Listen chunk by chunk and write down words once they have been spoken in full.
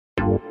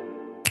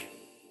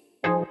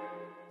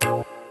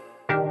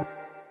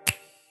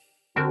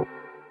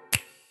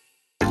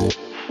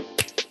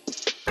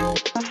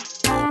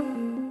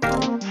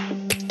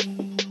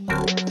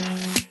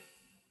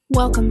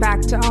Welcome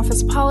back to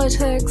Office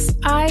Politics.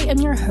 I am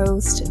your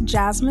host,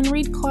 Jasmine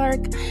Reed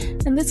Clark,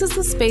 and this is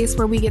the space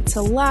where we get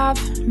to laugh,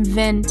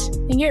 vent,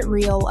 and get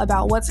real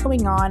about what's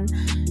going on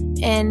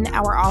in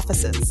our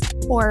offices,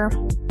 or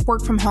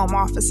work from home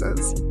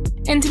offices.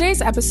 In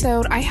today's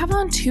episode, I have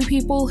on two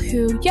people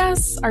who,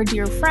 yes, are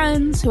dear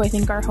friends, who I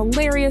think are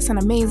hilarious and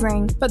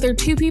amazing, but they're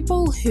two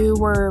people who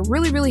were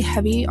really, really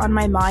heavy on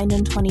my mind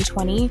in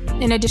 2020.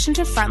 In addition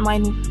to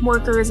frontline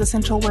workers,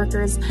 essential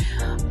workers,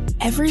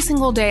 every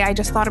single day I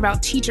just thought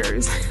about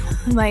teachers.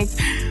 Like,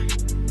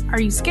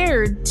 are you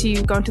scared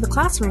to go into the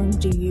classroom?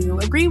 Do you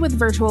agree with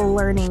virtual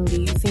learning?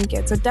 Do you think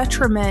it's a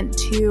detriment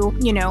to,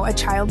 a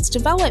child's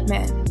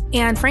development?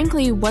 And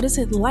frankly, what is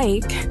it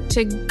like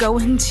to go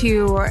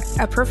into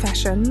a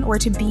profession or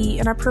to be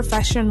in a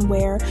profession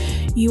where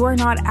you are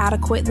not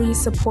adequately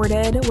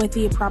supported with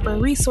the proper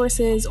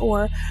resources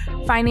or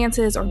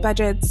finances or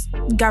budgets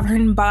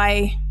governed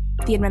by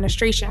the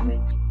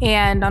administration?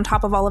 And on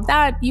top of all of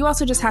that, you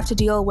also just have to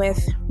deal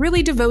with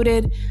really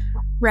devoted,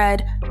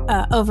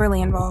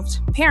 overly involved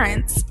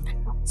parents.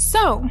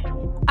 So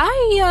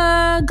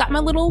I got my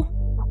little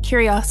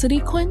curiosity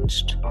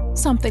quenched,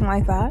 something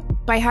like that,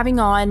 by having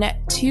on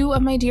two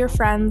of my dear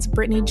friends,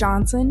 Brittany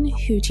Johnson,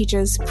 who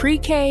teaches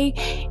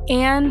pre-K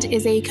and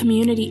is a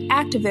community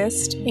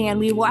activist, and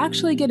we will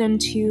actually get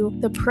into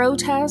the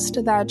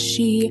protest that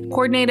she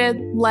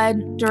coordinated,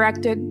 led,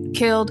 directed,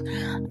 killed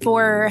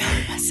for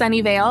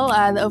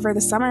Sunnyvale over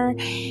the summer.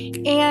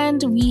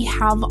 And we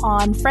have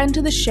on friend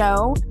to the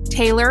show,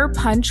 Taylor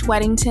Punch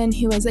Weddington,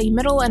 who is a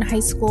middle and high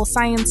school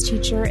science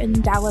teacher in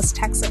Dallas,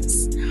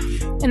 Texas.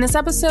 In this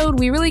episode,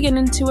 we really get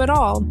into it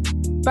all: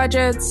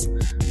 budgets,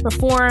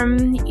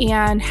 reform,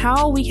 and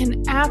how we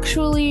can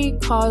actually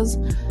cause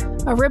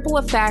a ripple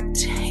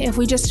effect if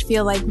we just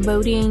feel like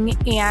voting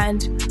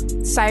and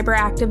cyber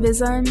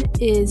activism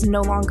is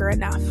no longer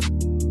enough.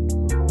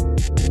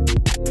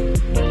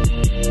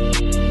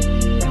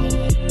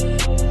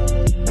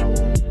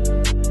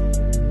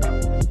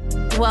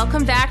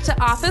 Welcome back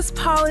to Office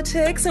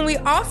Politics, and we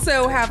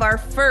also have our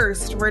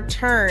first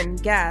return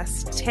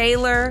guest,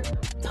 Taylor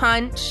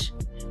Punch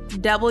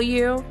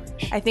W.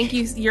 I think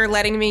you're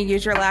letting me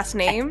use your last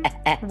name,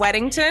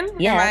 Weddington.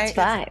 Yeah, that's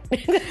fine.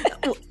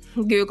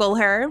 Google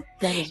her.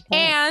 That is fine.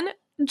 And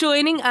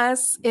joining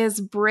us is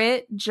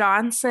Britt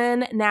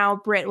Johnson. Now,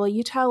 Britt, will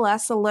you tell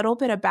us a little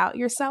bit about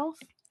yourself?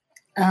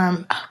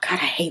 Oh God, I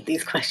hate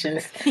these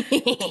questions.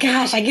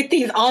 Gosh, I get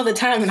these all the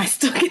time and I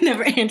still can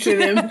never answer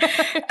them.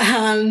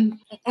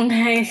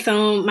 Okay,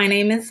 so my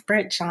name is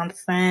Britt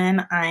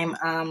Johnson. I'm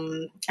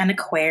an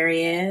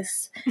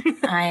Aquarius.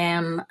 I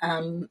am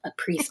a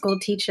preschool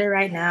teacher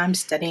right now. I'm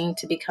studying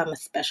to become a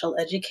special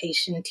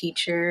education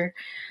teacher.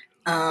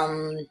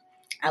 I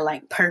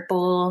like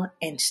purple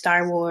and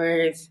Star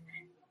Wars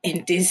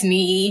and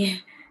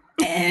Disney.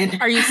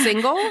 And Are you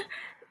single?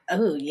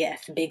 Oh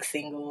yes, big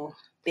single.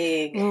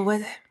 Big.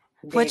 Well,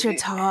 what's your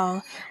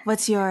tall?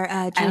 What's your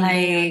dream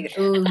man?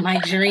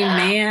 My dream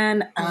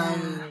man.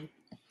 I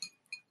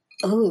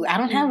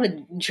don't have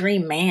a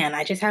dream man.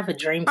 I just have a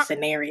dream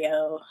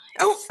scenario.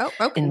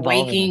 Okay.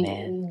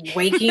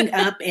 Waking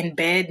up in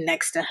bed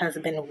next to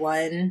husband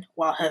one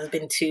while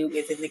husband two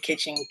is in the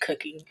kitchen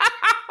cooking. Wow.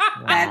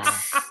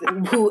 That's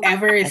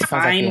whoever is that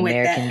fine like with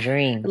American that.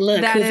 Dream. Look,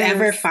 that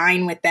whoever is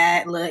fine with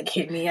that, look,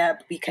 hit me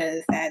up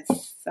because that's it.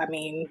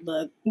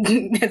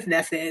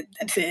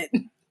 That's it.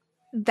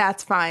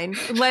 That's fine.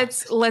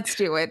 Let's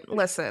do it.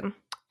 Listen.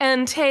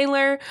 And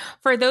Taylor,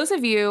 for those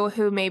of you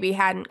who maybe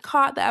hadn't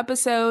caught the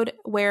episode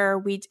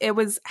where it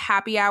was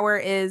happy hour,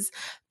 is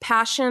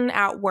passion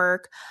at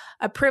work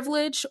a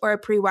privilege or a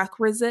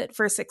prerequisite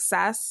for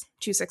success?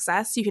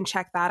 You can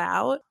check that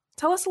out.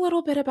 Tell us a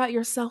little bit about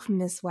yourself,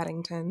 Miss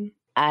Weddington.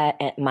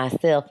 I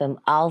myself am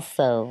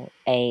also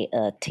a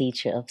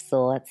teacher of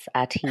sorts.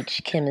 I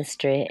teach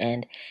chemistry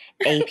and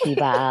AP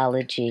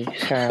biology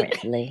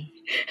currently.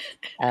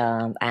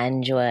 I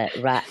enjoy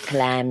rock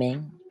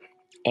climbing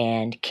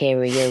and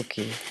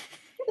karaoke,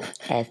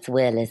 as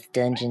well as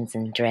Dungeons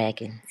and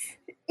Dragons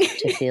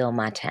to fill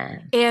my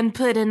time. And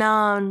putting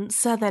on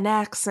Southern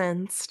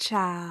accents,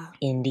 child.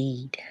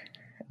 Indeed.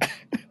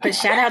 But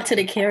shout out to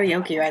the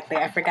karaoke right there.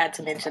 I forgot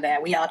to mention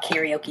that. We all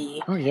karaoke.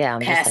 Oh, yeah.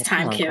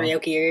 Pastime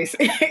karaokeers.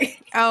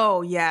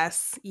 Oh,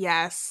 yes.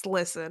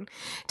 Listen,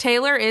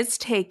 Taylor is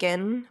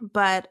taken,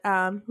 but,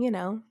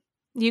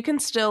 you can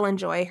still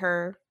enjoy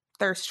her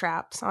thirst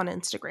traps on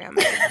Instagram.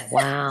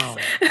 Wow.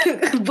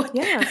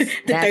 Yes.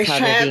 That's how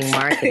they're being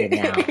marketed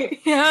now.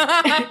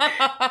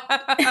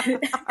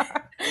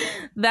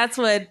 That's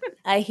what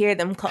I hear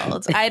them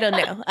called. I don't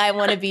know. I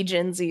want to be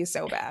Gen Z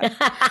so bad.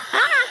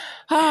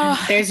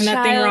 There's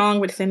nothing wrong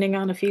with sending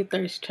on a few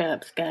thirst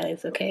traps,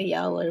 guys. Okay,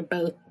 y'all are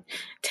both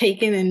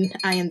taken, and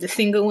I am the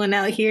single one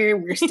out here.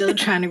 We're still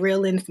trying to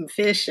reel in some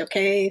fish,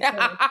 okay?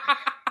 So.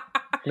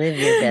 Live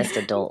your best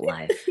adult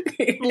life.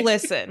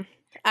 Listen,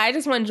 I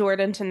just want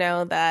Jordan to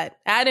know that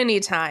at any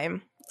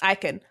time I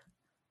can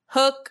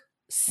hook,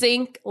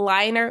 sink,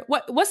 liner.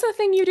 What's the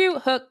thing you do?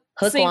 Hook,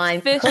 Hook,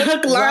 line,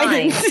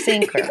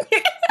 sinker.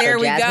 There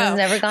we Jasmine's go.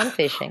 never gone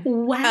fishing.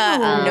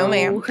 Wow. No,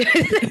 ma'am.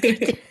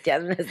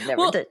 Jasmine has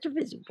never touched a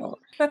fishing pole.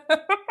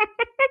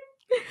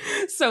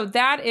 So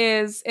that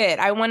is it.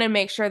 I want to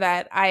make sure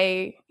that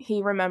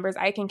he remembers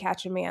I can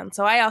catch a man.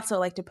 So I also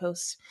like to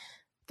post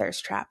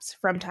thirst traps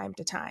from time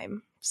to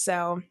time.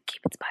 So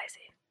keep it spicy.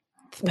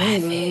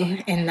 Ooh,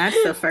 and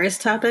that's the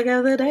first topic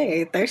of the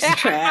day, thirst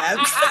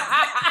traps.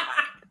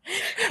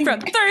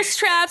 From thirst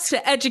traps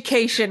to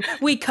education,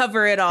 we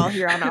cover it all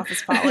here on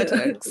Office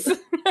Politics.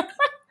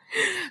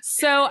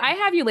 So I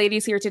have you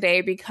ladies here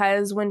today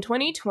because when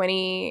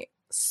 2020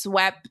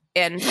 swept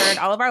and turned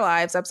all of our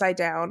lives upside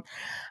down,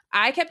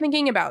 I kept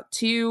thinking about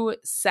two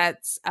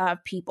sets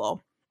of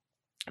people,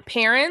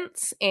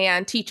 parents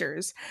and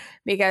teachers,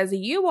 because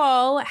you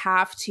all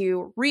have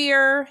to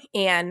rear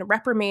and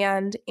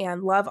reprimand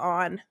and love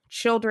on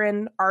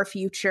children, our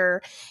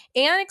future,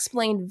 and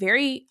explain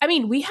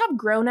we have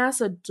grown-ass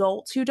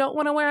adults who don't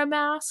want to wear a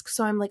mask.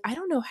 So I'm like, I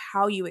don't know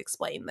how you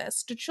explain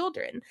this to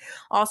children.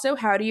 Also,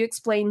 how do you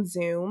explain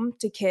Zoom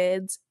to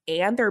kids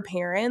and their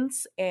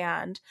parents?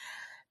 And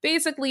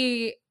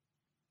basically,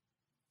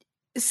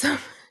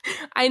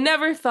 I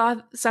never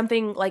thought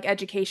something like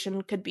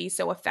education could be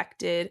so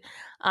affected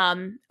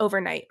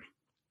overnight.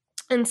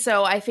 And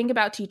so I think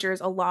about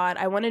teachers a lot.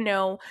 I want to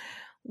know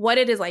what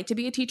it is like to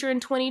be a teacher in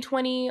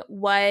 2020,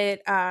 what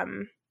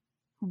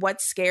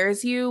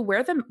scares you,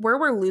 where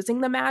we're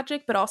losing the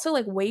magic, but also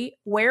like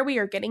where we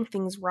are getting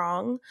things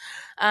wrong,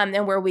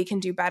 and where we can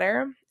do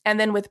better. And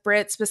then with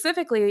Britt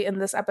specifically in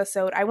this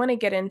episode, I want to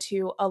get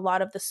into a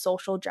lot of the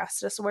social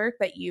justice work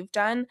that you've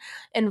done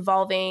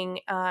involving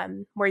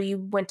where you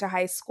went to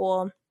high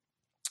school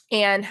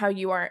and how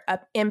you are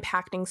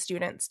impacting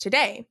students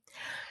today.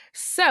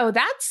 So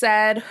that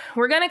said,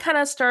 we're going to kind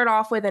of start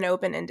off with an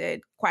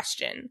open-ended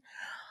question.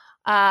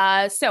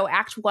 So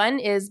Act 1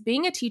 is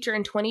being a teacher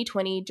in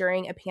 2020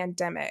 during a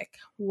pandemic.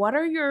 What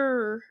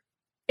are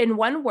in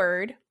one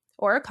word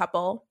or a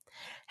couple,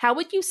 how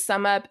would you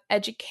sum up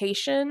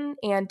education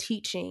and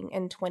teaching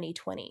in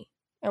 2020?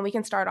 And we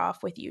can start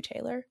off with you,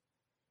 Taylor.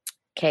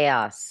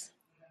 Chaos.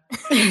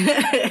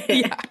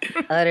 Yeah.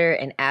 Utter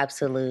and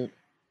absolute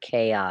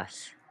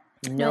chaos.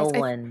 No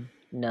one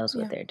knows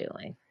what they're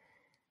doing.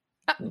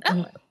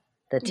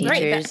 The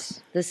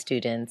teachers, the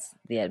students,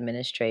 the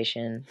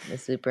administration, the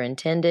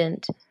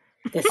superintendent,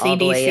 the CDC. All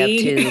the way up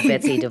to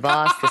Betsy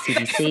DeVos, the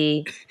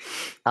CDC,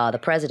 the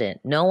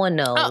president. No one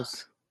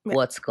knows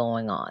what's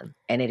going on.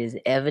 And it is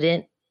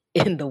evident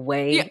in the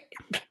way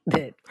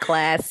that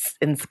class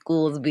and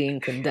school is being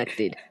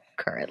conducted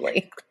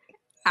currently.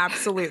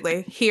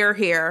 Absolutely.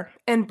 Here.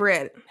 And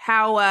Britt,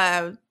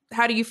 how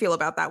do you feel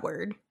about that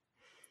word?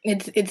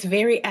 It's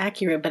very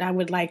accurate, but I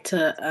would like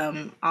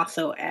to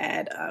also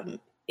add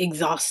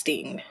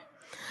exhausting.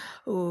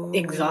 Ooh.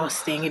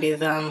 Exhausting. It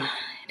is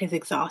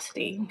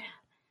exhausting.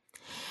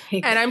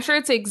 And I'm sure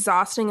it's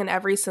exhausting in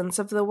every sense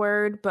of the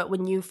word, but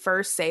when you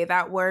first say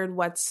that word,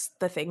 what's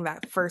the thing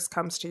that first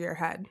comes to your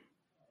head?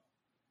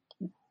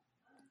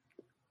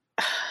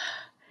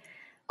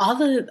 All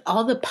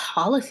the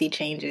policy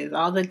changes,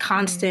 all the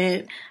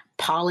constant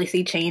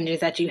policy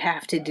changes that you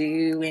have to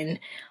do, and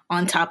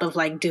on top of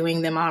like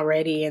doing them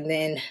already, and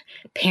then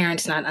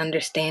parents not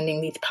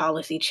understanding these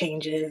policy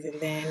changes, and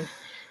then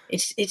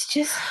it's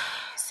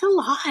a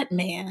lot,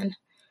 man.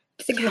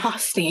 It's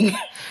exhausting.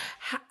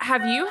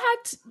 Have you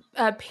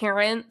had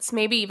parents,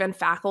 maybe even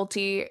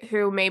faculty,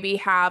 who maybe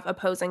have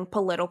opposing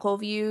political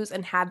views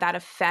and had that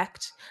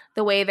affect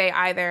the way they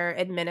either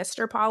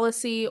administer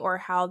policy or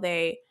how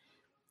they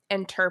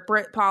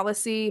interpret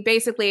policy?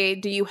 Basically,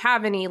 do you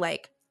have any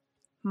like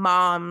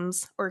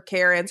moms or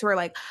Karens who are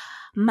like,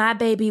 my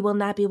baby will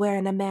not be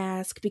wearing a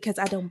mask because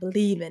I don't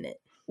believe in it?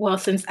 Well,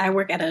 since I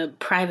work at a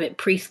private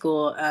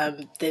preschool,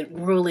 the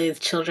rule is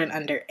children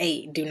under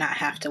 8 do not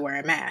have to wear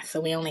a mask.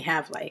 So we only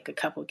have like a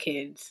couple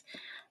kids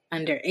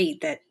under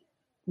 8 that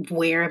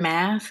wear a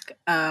mask.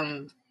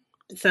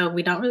 So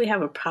we don't really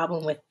have a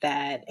problem with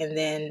that. And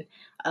then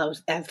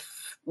as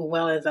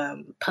well as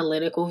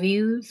political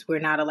views, we're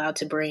not allowed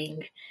to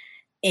bring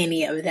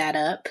any of that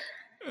up.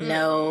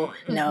 No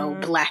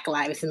Black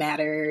Lives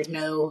Matter,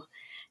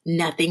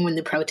 nothing when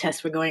the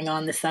protests were going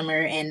on this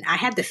summer. And I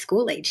had the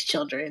school-age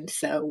children,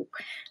 so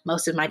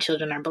most of my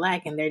children are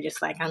Black, and they're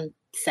just like, I'm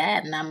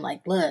sad. And I'm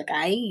like, look,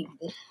 I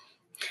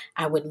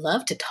would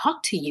love to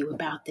talk to you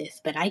about this,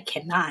 but I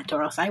cannot,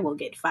 or else I will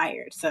get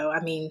fired. So,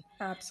 I mean,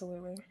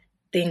 absolutely.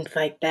 Things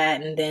like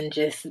that. And then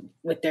just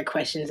with their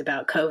questions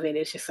about COVID,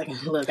 it's just like,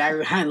 look, I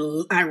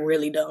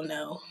really don't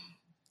know.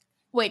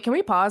 Wait, can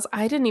we pause?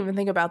 I didn't even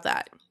think about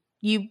that.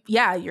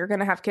 You're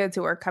going to have kids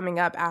who are coming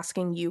up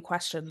asking you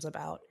questions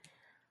about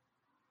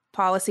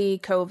policy,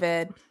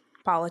 COVID,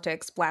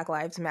 politics, Black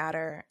Lives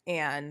Matter,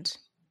 and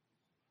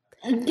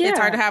it's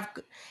hard to have,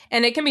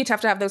 and it can be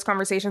tough to have those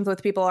conversations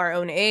with people our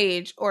own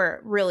age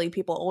or really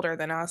people older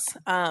than us.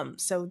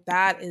 So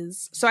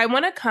I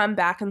want to come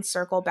back and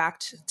circle back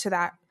to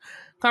that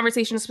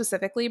conversation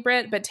specifically,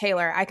 Britt, but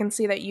Taylor, I can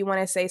see that you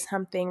want to say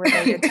something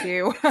related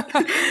to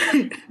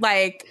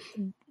like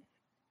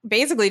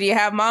basically, do you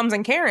have moms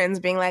and Karens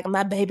being like,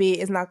 my baby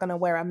is not going to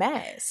wear a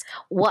mask?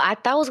 Well, I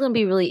thought it was going to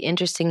be really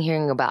interesting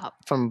hearing about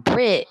from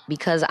Britt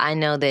because I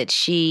know that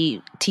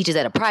she teaches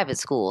at a private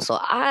school. So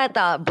I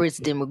thought Britt's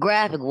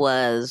demographic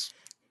was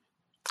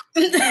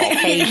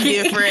okay,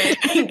 different.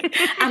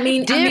 I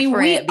mean,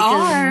 we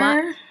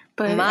are,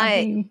 but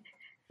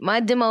my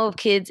demo of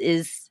kids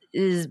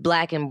is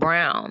black and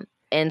brown,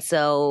 and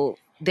so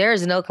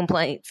there's no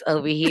complaints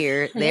over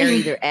here. They're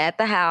either at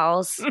the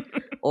house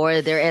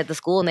or they're at the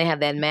school and they have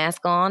that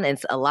mask on, and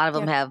a lot of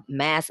them have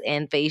masks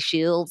and face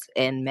shields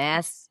and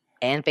masks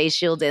and face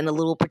shields and the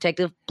little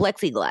protective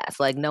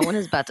plexiglass. Like no one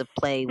is about to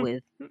play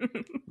with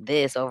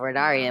this over at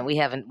our end.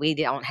 We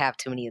don't have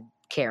too many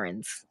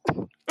Karens.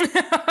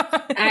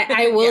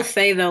 I will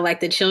say though, like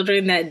the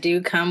children that do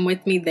come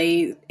with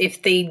me,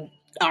 if they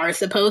are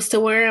supposed to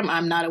wear them,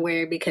 I'm not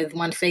aware because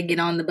once they get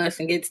on the bus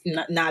and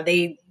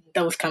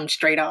those come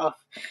straight off.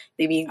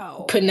 They be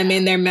putting them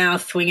in their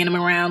mouth, swinging them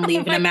around,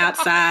 leaving them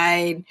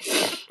outside.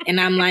 And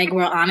I'm like,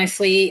 well,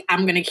 honestly,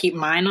 I'm going to keep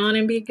mine on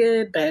and be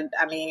good. But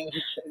I mean,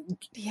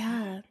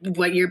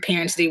 what your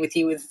parents do with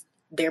you is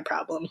their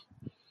problem.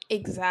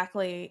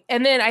 Exactly.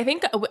 And then I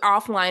think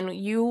offline,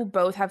 you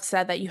both have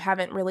said that you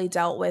haven't really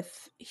dealt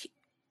with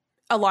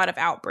a lot of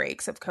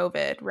outbreaks of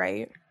COVID,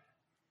 right?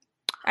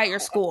 At your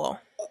school.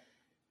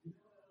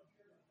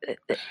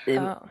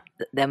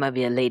 That might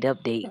be a late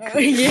update.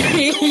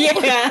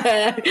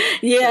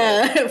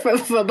 Yeah,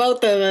 for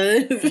both of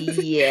us.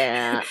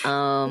 Yeah.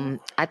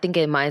 I think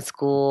in my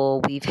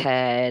school, we've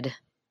had,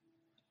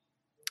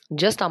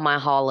 just on my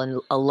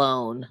hall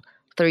alone,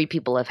 3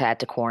 people have had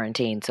to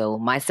quarantine. So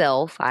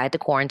myself, I had to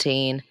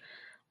quarantine.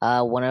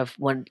 One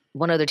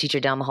other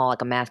teacher down the hall,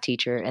 like a math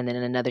teacher, and then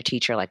another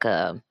teacher, like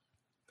a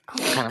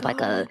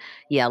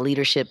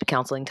leadership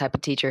counseling type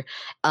of teacher.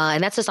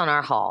 And that's just on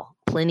our hall.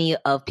 Plenty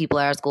of people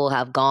at our school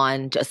have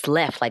just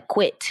left, like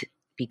quit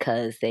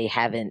because they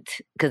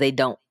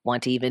don't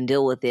want to even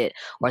deal with it,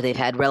 or they've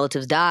had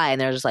relatives die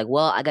and they're just like,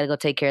 well, I got to go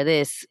take care of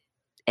this.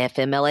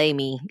 FMLA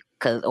me,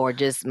 or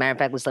just matter of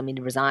fact, just let me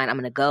resign. I'm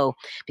going to go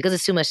because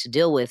it's too much to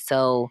deal with.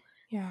 So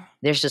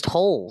there's just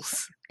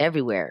holes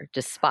everywhere,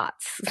 just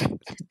spots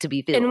to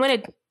be filled. And when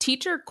a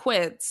teacher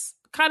quits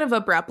kind of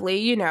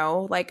abruptly,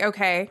 like,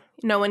 okay,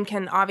 nobody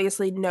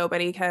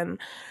can,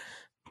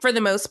 for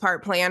the most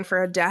part, plan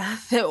for a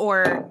death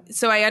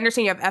so I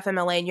understand you have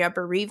FMLA and you have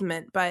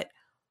bereavement, but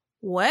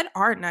what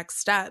are next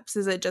steps?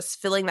 Is it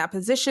just filling that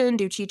position?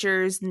 Do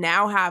teachers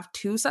now have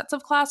 2 sets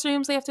of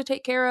classrooms they have to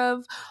take care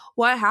of?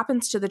 What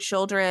happens to the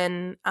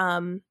children?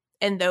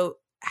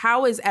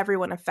 How is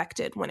everyone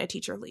affected when a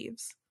teacher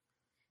leaves?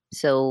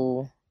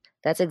 So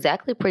that's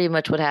exactly pretty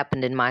much what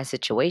happened in my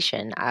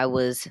situation. I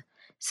was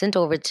sent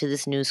over to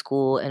this new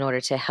school in order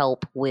to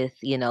help with,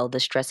 the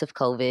stress of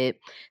COVID,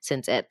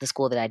 since at the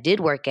school that I did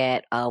work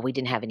at, we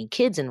didn't have any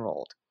kids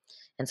enrolled.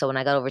 And so when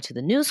I got over to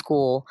the new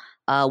school,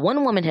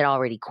 one woman had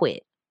already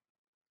quit.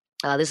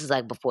 This is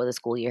like before the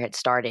school year had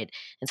started.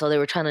 And so they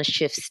were trying to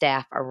shift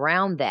staff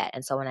around that.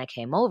 And so when I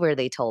came over,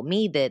 they told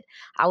me that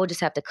I would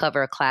just have to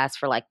cover a class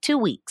for like 2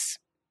 weeks.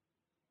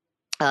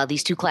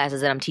 These 2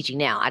 classes that I'm teaching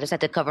now. I just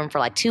had to cover them for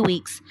like 2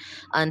 weeks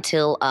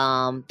until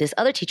this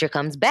other teacher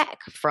comes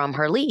back from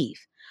her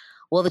leave.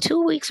 Well, the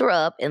 2 weeks were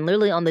up, and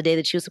literally on the day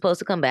that she was supposed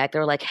to come back, they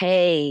were like,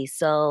 hey,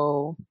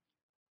 so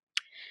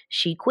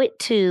she quit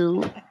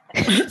too.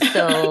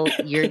 So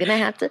you're going to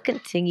have to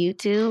continue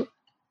to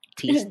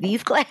teach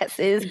these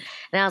classes.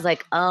 And I was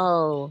like,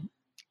 oh,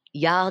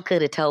 y'all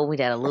could have told me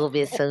that a little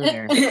bit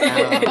sooner.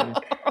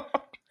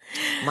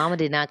 Mama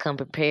did not come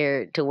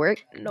prepared to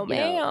work. No,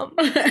 ma'am.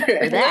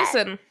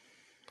 Listen.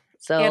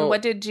 So,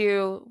 and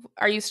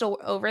are you still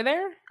over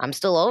there? I'm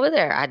still over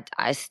there.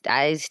 I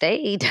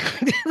stayed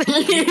because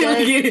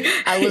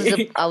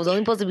I was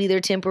only supposed to be there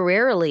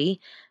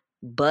temporarily.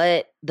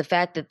 But the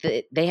fact that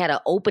they had an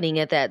opening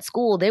at that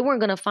school, they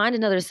weren't going to find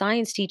another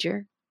science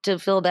teacher to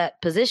fill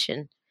that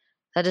position.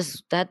 That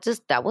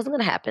wasn't going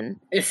to happen.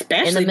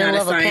 Especially in the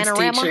middle of a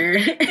panorama.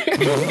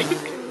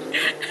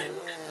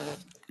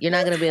 You're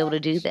not going to be able to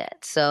do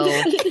that. So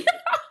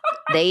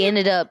they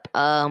ended up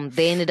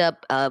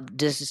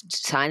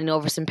just signing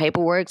over some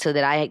paperwork so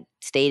that I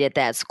stayed at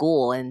that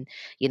school. And,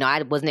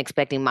 I wasn't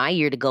expecting my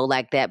year to go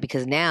like that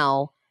because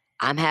now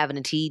I'm having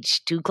to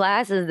teach 2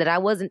 classes that I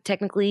wasn't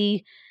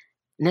technically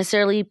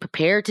necessarily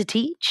prepared to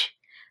teach.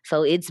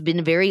 So it's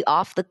been very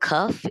off the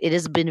cuff. It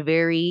has been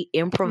very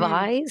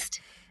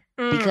improvised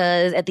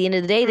because at the end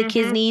of the day, the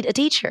kids need a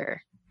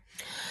teacher.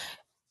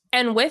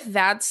 And with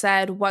that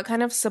said, what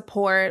kind of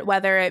support,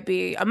 whether it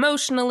be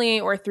emotionally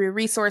or through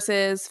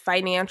resources,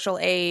 financial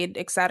aid,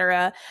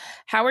 etc.,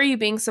 how are you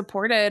being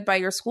supported by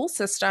your school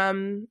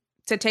system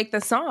to take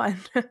this on?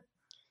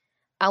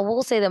 I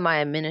will say that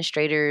my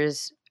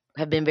administrators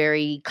have been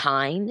very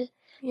kind.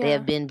 Yeah. They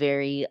have been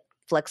very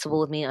flexible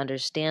with me,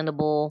 understanding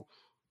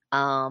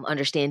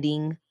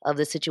of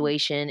the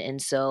situation.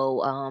 And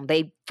so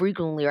they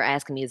frequently are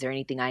asking me, is there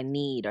anything I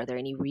need? Are there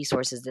any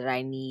resources that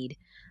I need?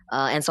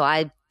 And so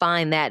I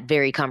find that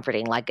very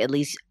comforting. Like, at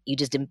least you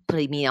just didn't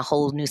put me in a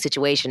whole new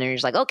situation and you're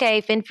just like,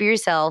 okay, fend for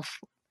yourself.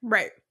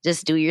 Right.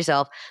 Just do it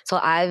yourself. So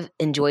I've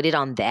enjoyed it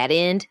on that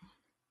end,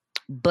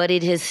 but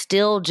it has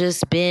still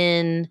just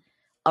been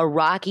a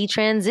rocky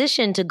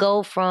transition to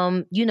go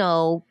from,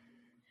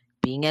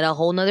 being at a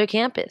whole nother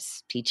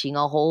campus, teaching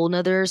a whole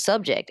nother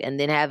subject, and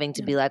then having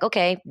to be like,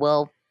 okay,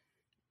 well,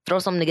 throw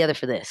something together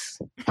for this.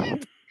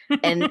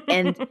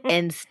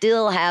 and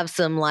still have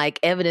some like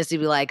evidence to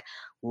be like,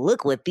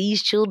 look what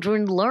these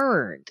children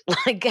learned.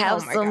 Like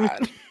have some.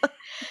 God.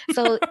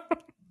 So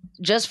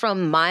just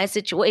from my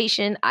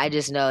situation, I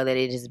just know that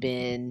it's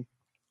been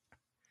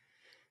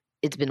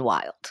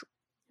wild.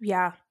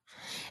 Yeah.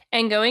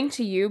 And going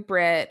to you,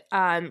 Britt,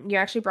 you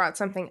actually brought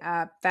something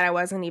up that I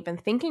wasn't even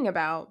thinking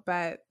about,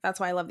 but that's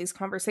why I love these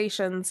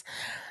conversations.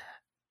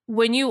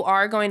 When you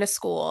are going to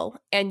school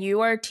and you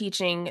are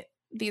teaching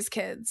these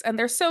kids and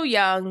they're so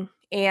young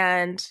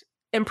and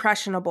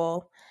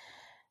impressionable,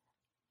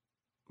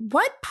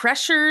 what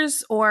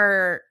pressures,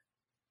 or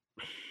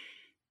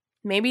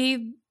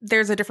maybe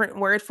there's a different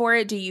word for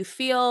it, do you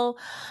feel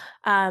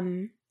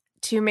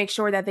to make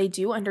sure that they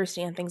do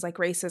understand things like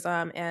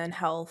racism and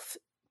health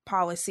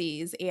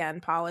policies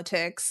and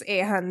politics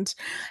and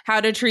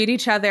how to treat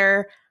each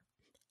other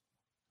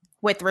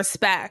with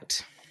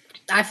respect?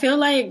 I feel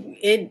like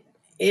it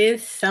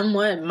is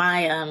somewhat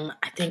my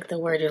I think the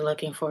word you're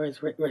looking for is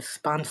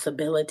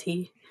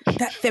responsibility.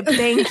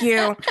 Thank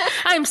you.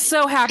 I'm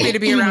so happy to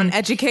be around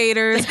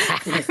educators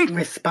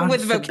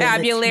with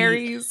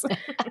vocabularies.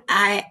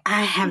 I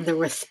have the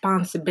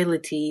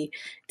responsibility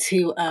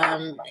to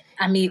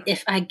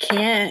if I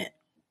can't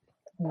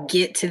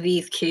get to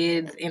these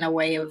kids in a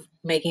way of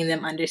making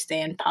them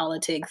understand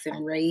politics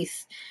and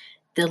race,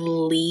 the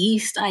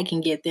least I can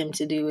get them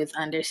to do is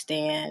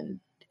understand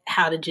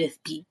how to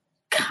just be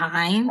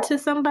kind to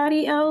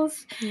somebody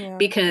else. Yeah.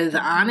 Because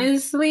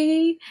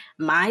honestly,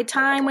 my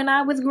time when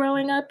I was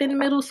growing up in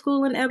middle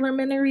school and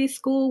elementary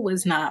school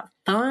was not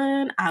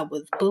fun. I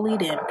was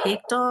bullied and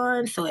picked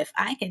on. So if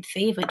I could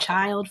save a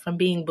child from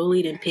being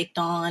bullied and picked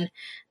on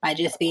by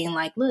just being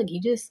like, look,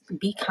 you just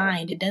be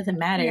kind. It doesn't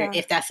matter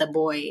if that's a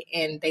boy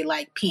and they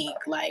like pink.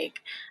 Like,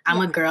 I'm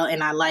a girl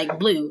and I like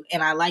blue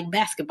and I like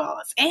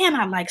basketballs and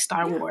I like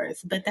Star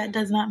Wars, but that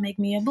does not make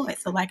me a boy.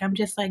 So like, I'm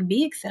just like,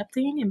 be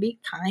accepting and be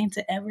kind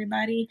to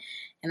everybody.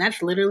 And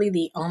that's literally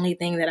the only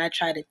thing that I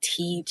try to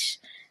teach.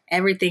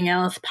 Everything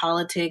else,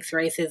 politics,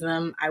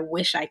 racism, I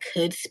wish I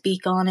could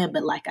speak on it,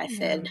 but like I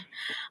said,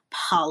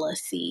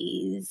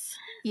 policies.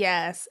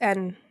 Yes,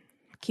 and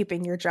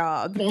keeping your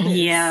job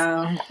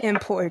is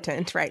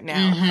important right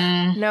now.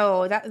 Mm-hmm.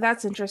 No,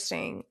 that's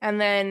interesting. And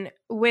then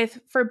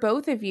for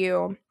both of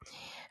you,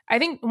 I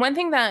think one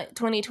thing that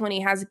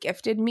 2020 has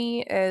gifted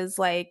me is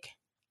like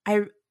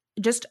I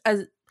just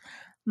a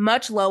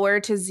much lower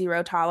to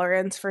zero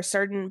tolerance for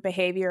certain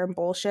behavior and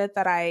bullshit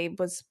that I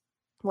was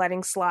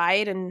letting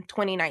slide in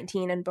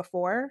 2019 and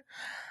before.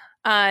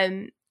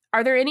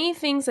 Are there any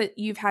things that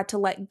you've had to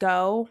let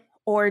go,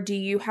 or do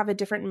you have a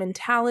different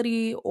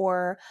mentality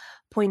or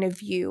point of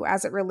view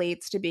as it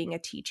relates to being a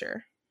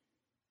teacher?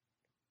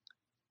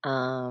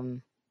 I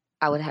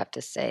would have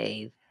to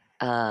say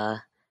the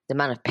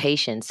amount of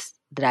patience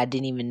that I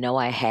didn't even know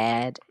I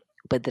had,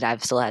 but that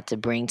I've still had to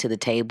bring to the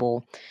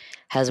table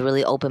has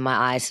really opened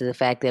my eyes to the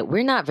fact that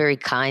we're not very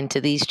kind to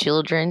these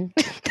children.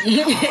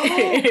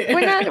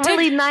 We're not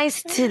really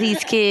nice to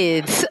these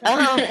kids.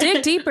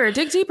 Dig deeper.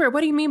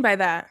 What do you mean by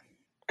that?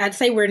 I'd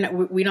say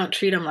we don't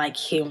treat them like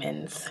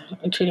humans.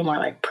 We treat them more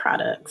like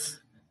products.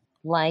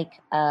 Like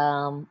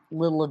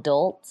little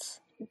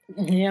adults.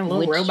 Yeah,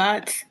 little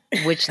robots.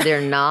 Which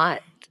they're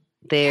not.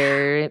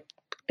 They're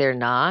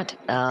not.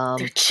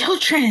 They're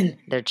children.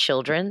 They're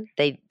children.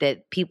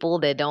 That people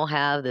that don't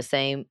have the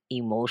same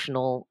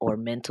emotional or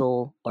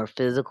mental or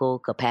physical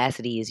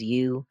capacity as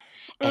you,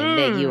 and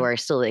that you are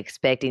still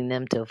expecting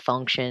them to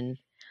function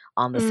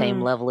on the same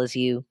level as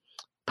you.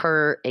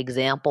 Per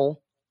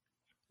example,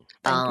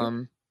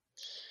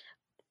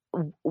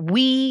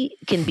 we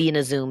can be in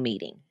a Zoom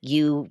meeting.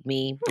 You,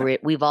 me,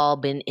 Britt, we've all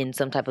been in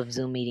some type of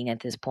Zoom meeting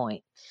at this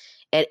point.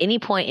 At any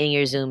point in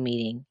your Zoom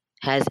meeting,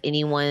 has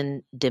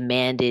anyone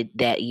demanded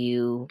that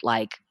you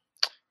like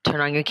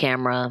turn on your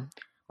camera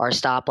or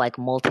stop like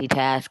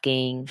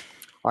multitasking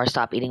or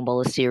stop eating a bowl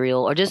of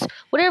cereal or just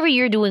whatever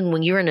you're doing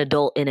when you're an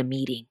adult in a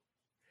meeting,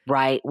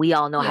 right? We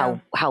all know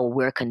how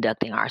we're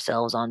conducting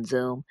ourselves on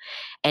Zoom.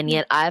 And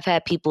yet I've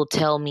had people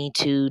tell me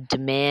to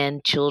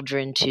demand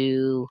children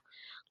to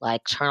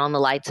like turn on the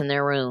lights in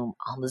their room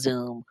on the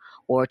Zoom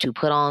or to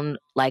put on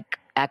like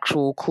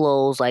actual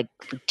clothes like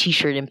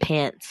t-shirt and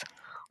pants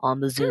on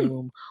the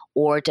Zoom.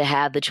 Or to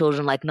have the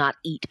children like not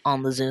eat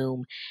on the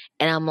Zoom.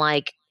 And I'm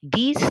like,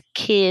 these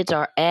kids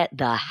are at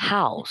the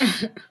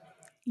house.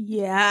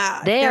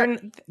 Yeah.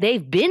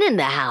 They've been in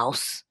the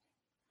house.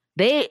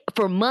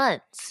 For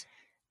months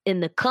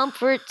in the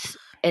comforts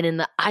and in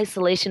the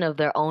isolation of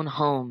their own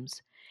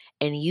homes.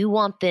 And you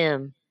want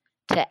them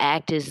to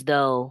act as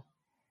though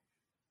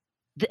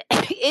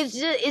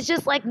it's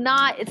just like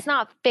it's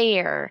not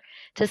fair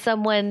to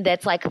someone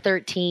that's like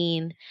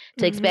 13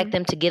 to expect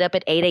them to get up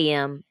at 8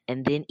 a.m.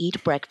 and then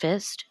eat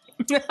breakfast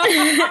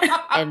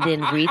and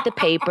then read the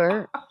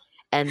paper,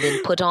 and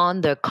then put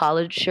on their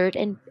collared shirt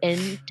and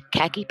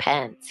khaki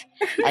pants,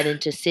 and then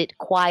to sit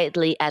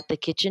quietly at the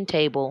kitchen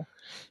table,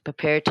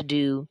 prepared to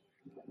do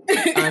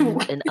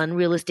an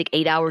unrealistic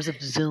 8 hours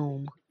of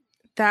Zoom.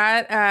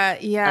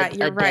 That,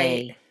 you're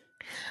right.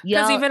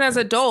 Because even as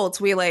adults,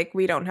 we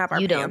don't have our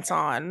pants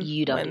on.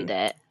 You don't do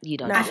that. You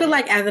don't. I feel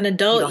like as an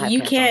adult,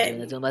 you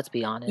can't. Zoom, let's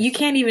be honest. You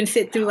can't even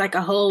sit through like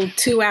a whole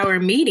 2-hour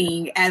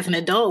meeting as an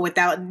adult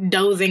without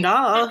dozing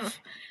off.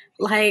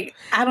 Like,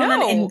 I don't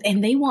know.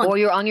 And they want, or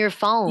you're on your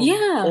phone.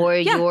 Yeah. Or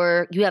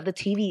you have the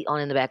TV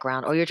on in the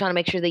background, or you're trying to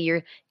make sure that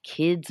your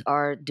kids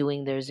are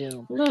doing their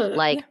Zoom. Look,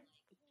 like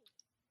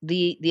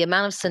the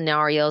amount of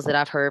scenarios that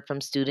I've heard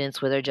from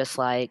students where they're just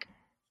like,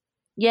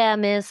 yeah,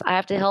 miss, I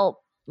have to help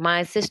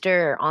my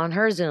sister on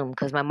her Zoom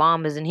because my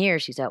mom isn't here.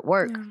 She's at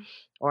work. Yeah.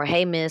 Or,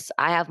 hey, miss,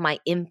 I have my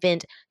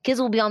infant. Kids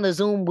will be on the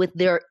Zoom with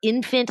their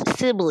infant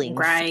siblings.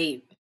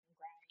 Right.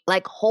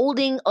 Like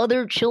holding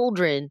other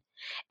children.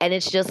 And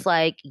it's just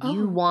like,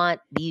 you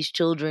want these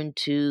children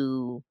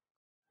to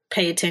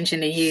pay attention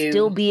to you.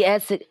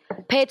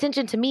 Pay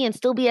attention to me and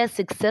still be as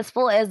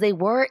successful as they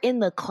were in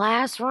the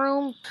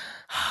classroom.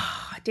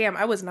 Damn,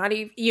 I was not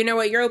even, you know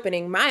what, you're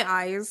opening my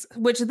eyes.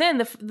 Which then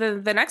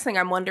the next thing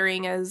I'm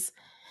wondering is,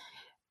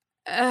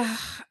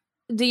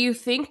 do you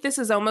think this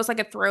is almost like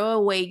a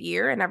throwaway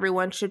year and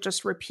everyone should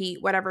just repeat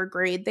whatever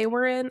grade they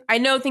were in? I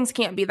know things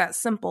can't be that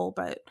simple,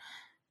 but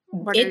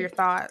what are your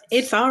thoughts?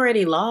 It's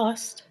already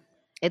lost.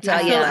 It's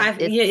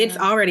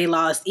already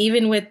lost.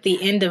 Even with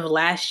the end of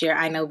last year,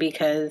 I know,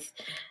 because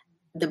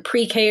the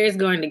pre-K is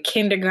going to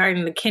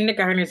kindergarten, the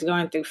kindergartners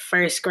going through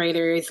first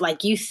graders.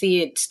 Like, you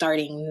see it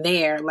starting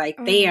there. Like,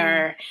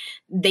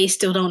 they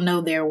still don't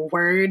know their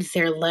words,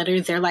 their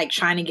letters. They're like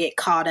trying to get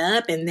caught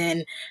up. And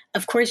then,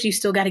 of course, you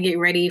still got to get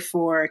ready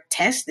for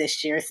tests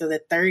this year. So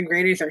the third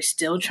graders are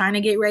still trying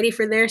to get ready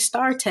for their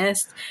STAR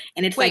test.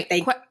 And it's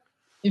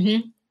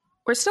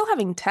we're still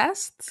having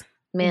tests?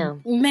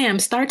 Ma'am,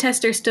 STAR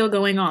tests are still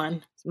going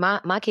on.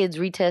 My kids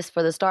retest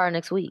for the STAR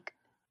next week.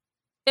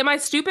 Am I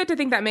stupid to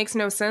think that makes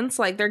no sense?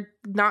 Like, they're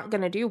not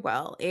going to do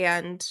well.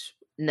 And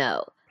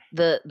no,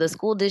 the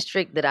school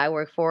district that I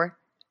work for,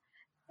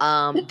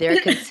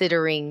 they're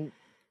considering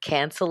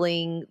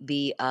canceling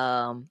the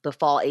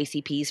fall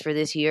ACPs for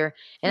this year,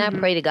 and I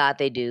pray to God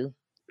they do.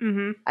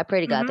 I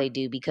pray to God they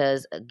do,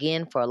 because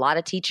again, for a lot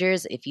of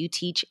teachers, if you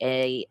teach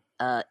a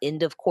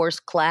end of course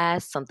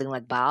class, something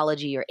like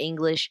biology or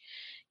English,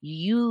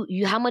 you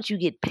how much you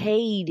get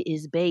paid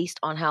is based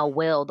on how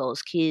well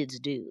those kids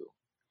do.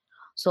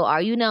 So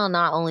are you now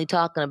not only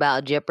talking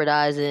about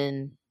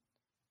jeopardizing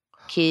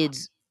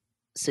kids'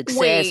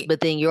 success, but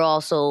then you're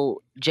also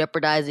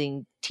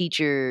jeopardizing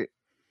teacher,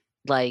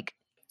 like,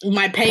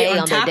 my pay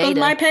on top of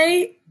my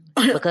pay?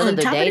 Because of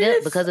the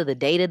data? Because of the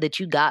data that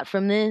you got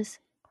from this?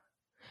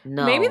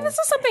 No. Maybe this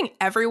is something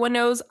everyone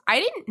knows. I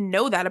didn't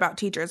know that about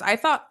teachers. I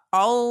thought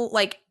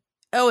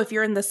if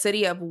you're in the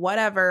city of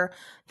whatever,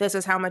 this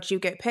is how much you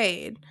get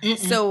paid.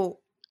 So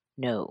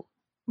no.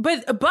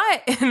 But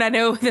and I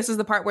know this is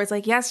the part where it's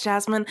like, yes,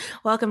 Jasmine,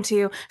 welcome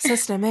to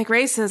systemic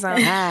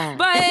racism.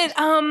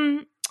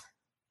 But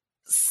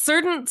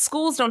certain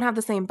schools don't have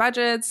the same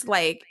budgets.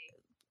 Like,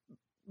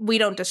 we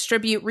don't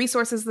distribute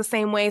resources the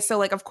same way. So,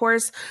 like, of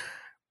course,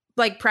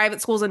 like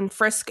private schools in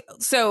Frisco.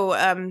 So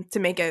to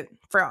make it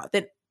for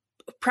the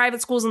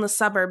private schools in the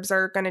suburbs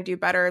are going to do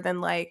better than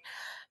like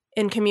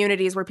in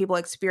communities where people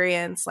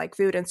experience like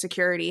food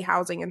insecurity,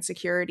 housing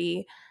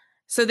insecurity.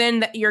 So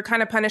then you're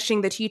kind of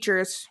punishing the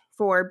teachers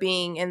for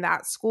being in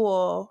that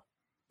school,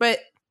 but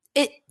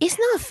it's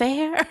not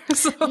fair.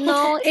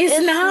 No,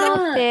 it's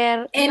not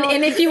fair.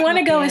 And if you want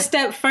to go a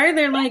step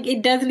further, like,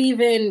 it doesn't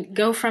even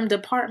go from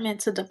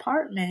department to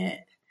department.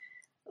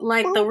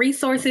 Like, the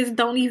resources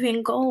don't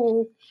even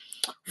go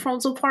from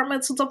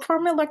department to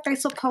department like they're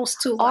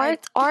supposed to.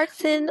 Like,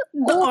 arts and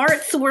the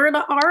arts. Where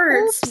the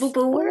arts?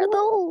 Where are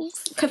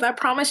those? Because I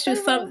promise you,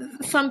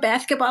 some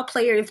basketball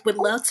players would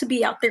love to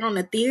be out there on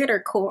the theater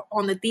court,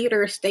 on the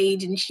theater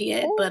stage and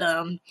shit. But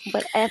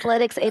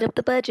athletics ate up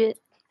the budget.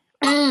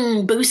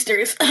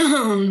 Boosters.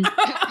 You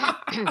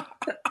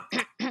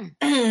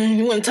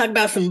want to talk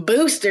about some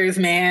boosters,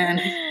 man?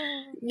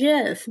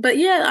 Yes, but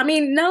yeah, I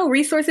mean, no,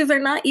 resources are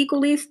not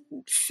equally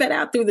set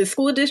out through the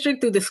school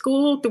district, through the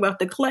school, throughout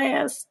the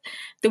class,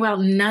 throughout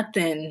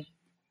nothing.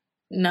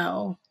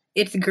 No,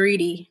 it's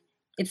greedy.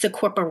 It's a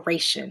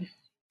corporation.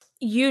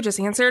 You just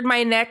answered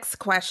my next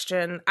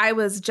question. I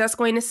was just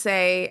going to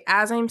say,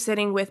 as I'm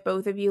sitting with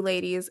both of you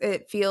ladies,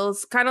 it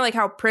feels kind of like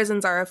how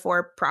prisons are a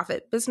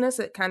for-profit business.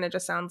 It kind of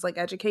just sounds like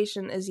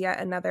education is yet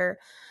another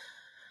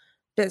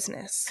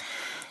business.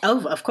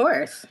 Oh, of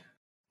course.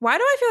 Why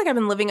do I feel like I've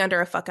been living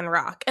under a fucking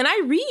rock? And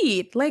I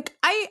read, like,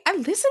 I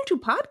listen to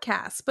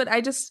podcasts, but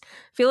I just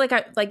feel like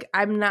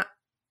I'm not,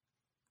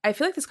 I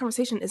feel like this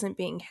conversation isn't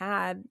being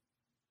had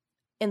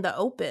in the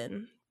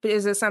open. But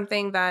is this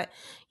something that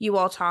you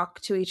all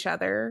talk to each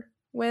other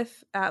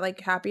with at like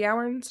happy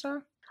hour and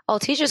stuff? Oh,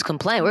 teachers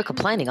complain. We're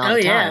complaining all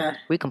the time.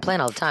 We complain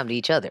all the time to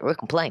each other. We're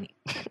complaining.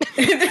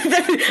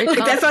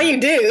 That's all you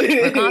do.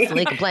 We're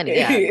constantly complaining.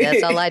 Yeah,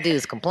 that's all I do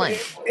is complain.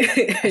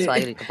 That's all I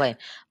do, complain.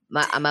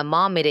 My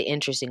mom made an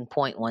interesting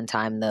point one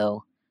time,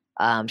 though.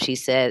 She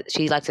said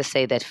she likes to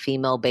say that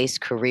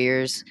female-based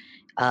careers,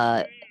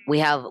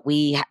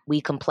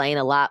 we complain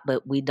a lot,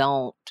 but we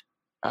don't.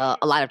 A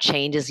lot of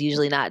change is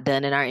usually not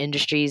done in our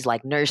industries,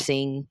 like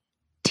nursing,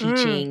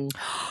 teaching.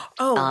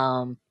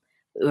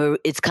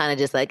 It's kind of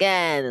just like,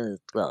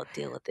 well,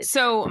 deal with it.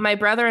 So my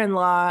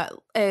brother-in-law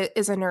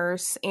is a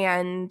nurse,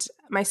 and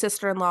my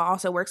sister-in-law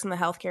also works in the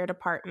healthcare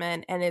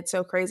department. And it's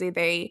so crazy.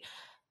 They,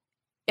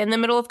 in the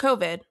middle of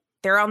COVID,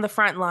 they're on the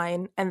front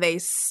line, and they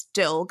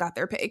still got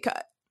their pay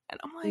cut. And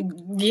I'm like,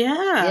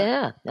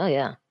 yeah. Oh,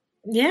 yeah.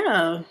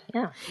 Yeah.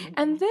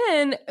 And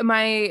then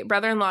my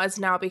brother-in-law is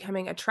now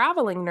becoming a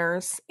traveling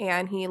nurse,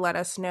 and he let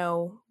us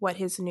know what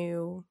his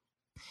new,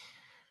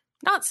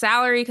 not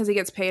salary because he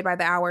gets paid by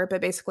the hour,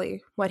 but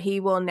basically what he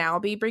will now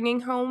be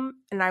bringing home.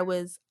 And I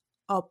was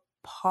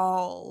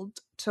appalled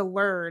to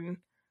learn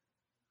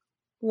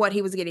what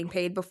he was getting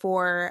paid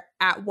before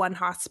at one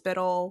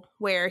hospital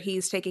where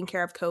he's taking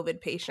care of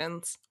COVID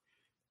patients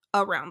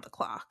around the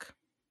clock.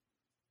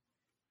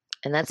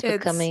 And that's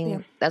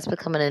becoming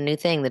a new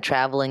thing. The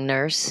traveling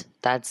nurse,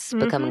 that's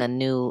becoming a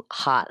new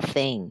hot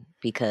thing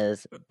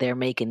because they're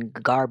making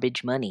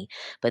garbage money.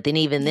 But then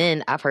even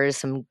then, I've heard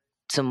some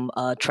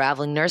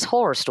traveling nurse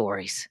horror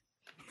stories.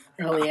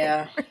 Oh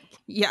yeah.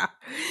 Yeah.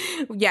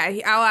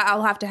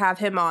 I'll have to have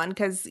him on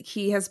because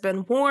he has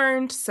been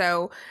warned.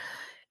 So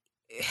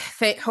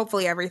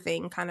hopefully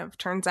everything kind of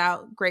turns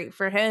out great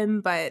for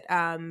him. But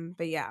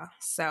yeah.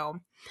 So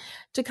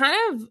to kind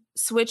of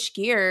switch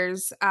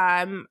gears,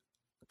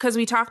 because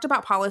we talked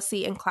about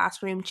policy and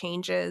classroom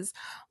changes.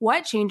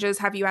 What changes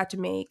have you had to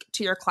make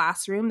to your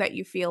classroom that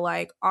you feel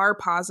like are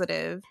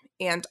positive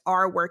and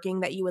are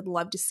working that you would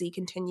love to see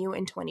continue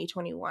in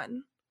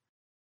 2021?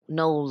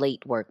 No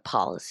late work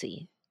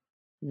policy.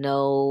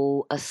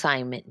 No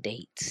assignment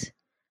dates.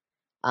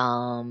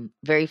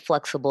 Very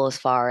flexible as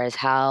far as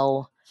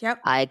how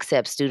I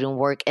accept student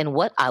work and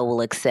what I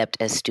will accept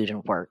as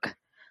student work.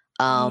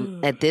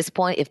 At this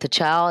point, if the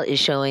child is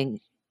showing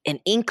an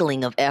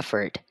inkling of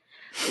effort,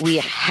 we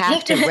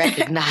have to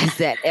recognize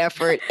that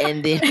effort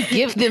and then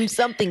give them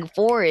something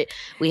for it.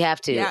 We have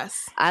to.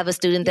 Yes. I have a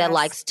student that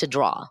likes to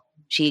draw.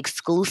 She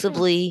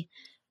exclusively,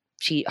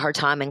 her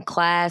time in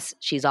class,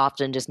 she's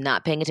often just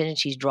not paying attention.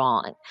 She's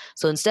drawing.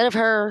 So instead of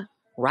her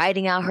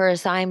writing out her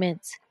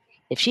assignments,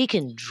 if she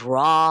can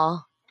draw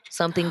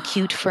something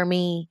cute for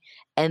me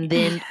and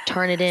then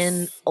turn it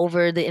in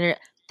over the internet,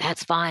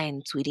 that's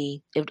fine,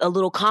 sweetie. A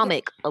little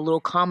comic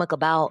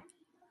about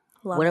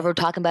whatever we're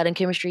talking about in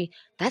chemistry,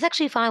 that's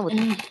actually fine with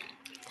me.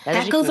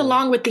 That goes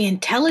along with the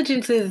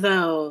intelligences,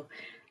 though,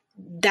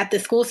 that the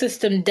school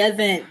system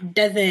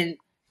doesn't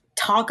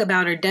talk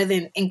about or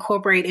doesn't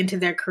incorporate into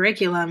their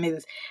curriculum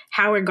is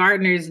Howard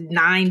Gardner's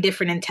 9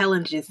 different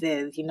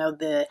intelligences,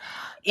 the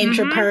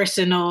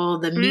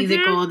interpersonal, the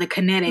musical, the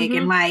kinetic,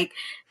 and like,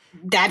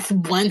 that's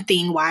one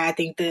reason why I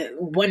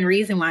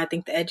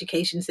think the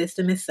education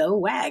system is so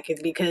whack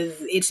is because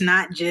it's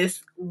not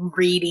just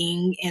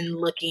reading and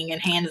looking and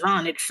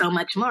hands-on. It's so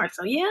much more.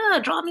 So yeah,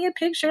 draw me a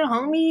picture,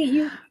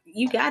 homie.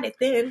 You got it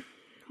then.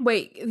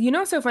 Wait,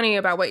 what's so funny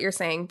about what you're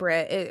saying,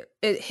 Britt?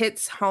 It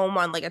hits home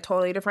on like a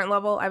totally different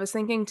level. I was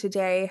thinking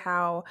today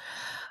how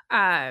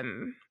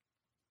when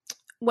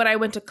I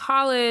went to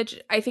college,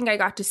 I think I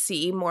got to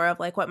see more of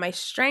like what my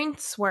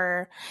strengths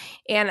were.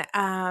 And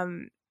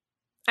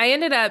I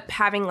ended up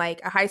having like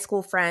a high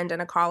school friend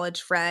and a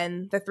college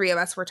friend. The 3 of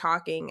us were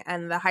talking,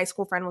 and the high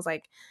school friend was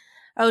like,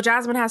 oh,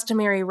 Jasmine has to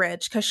marry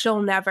rich because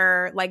she'll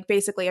never like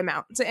basically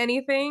amount to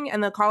anything.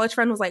 And the college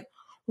friend was like,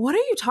 what are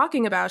you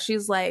talking about?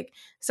 She's like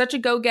such a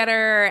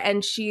go-getter,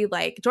 and she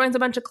like joins a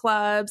bunch of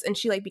clubs, and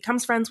she like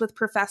becomes friends with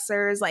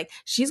professors. Like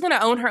she's going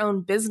to own her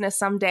own business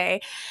someday.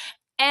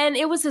 And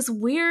it was this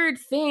weird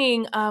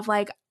thing of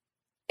like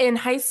in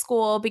high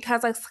school,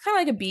 because I was kind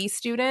of like a B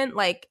student,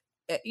 like,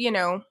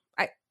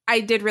 I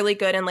did really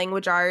good in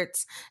language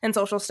arts and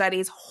social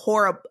studies,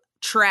 horrible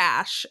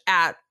trash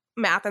at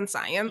math and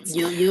science.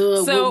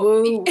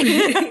 So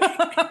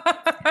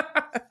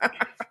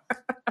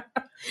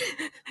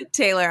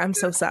Taylor, I'm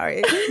so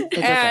sorry.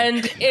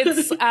 And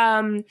it's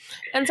and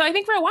so I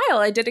think for a while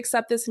I did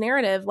accept this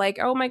narrative like,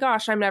 oh my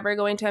gosh, I'm never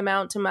going to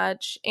amount to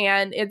much.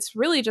 And it's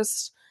really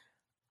just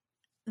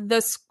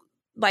this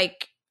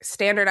like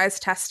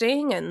standardized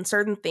testing and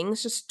certain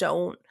things just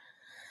don't.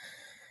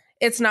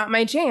 It's not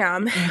my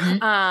jam.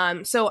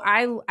 Mm-hmm. So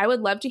I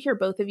would love to hear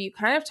both of you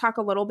kind of talk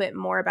a little bit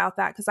more about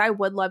that, because I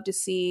would love to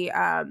see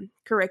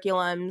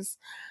curriculums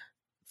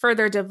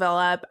further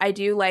develop. I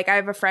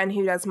have a friend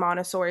who does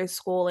Montessori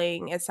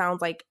schooling. It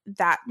sounds like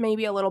that may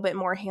be a little bit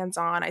more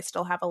hands-on. I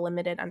still have a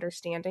limited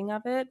understanding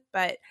of it,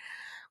 but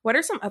What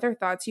are some other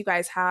thoughts you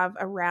guys have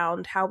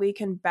around how we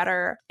can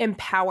better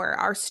empower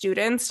our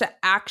students to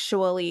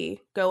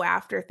actually go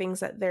after things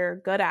that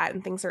they're good at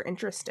and things they're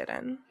interested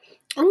in?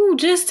 Ooh,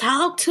 just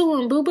talk to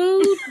them,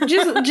 boo-boo.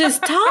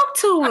 Just talk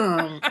to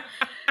them.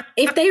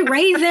 If they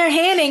raise their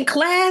hand in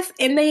class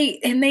and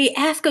they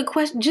ask a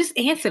question, just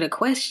answer the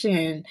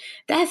question.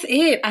 That's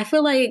it. I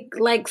feel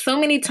like so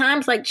many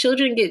times, like,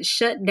 children get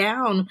shut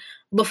down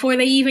before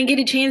they even get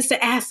a chance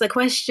to ask the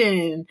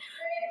question.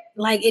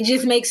 Like, it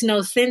just makes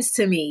no sense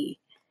to me.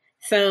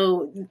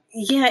 So,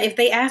 yeah, if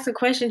they ask a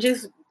question,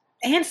 just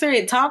answer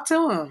it. Talk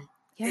to them.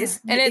 Yeah.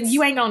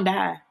 You ain't gonna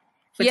die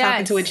for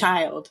talking to a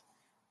child.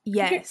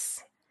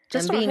 Yes.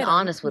 Just and being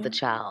honest with a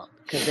child,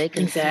 because they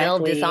can smell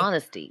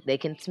dishonesty. They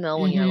can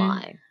smell when you're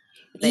lying.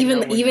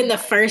 Even the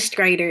first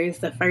graders,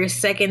 the first,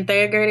 second,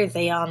 third graders,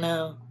 they all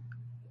know.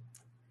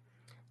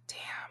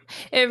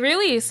 It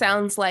really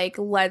sounds like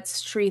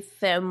let's treat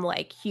them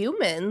like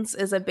humans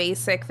is a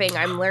basic thing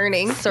I'm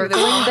learning.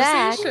 Circling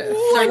back. Would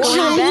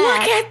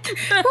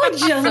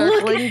you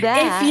look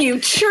if you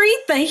treat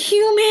the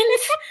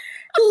humans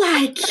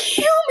like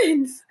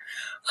humans?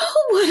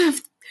 Who would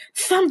have?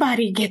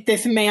 Somebody get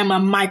this ma'am a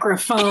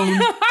microphone.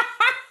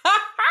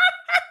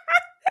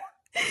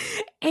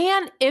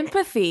 And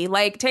empathy.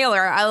 Like,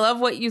 Taylor, I love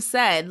what you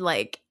said.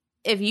 Like,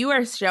 if you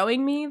are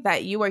showing me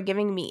that you are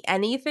giving me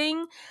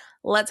anything,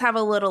 let's have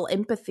a little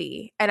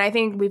empathy. And I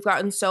think we've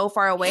gotten so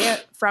far away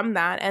from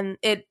that. And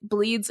it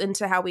bleeds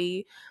into how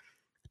we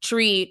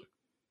treat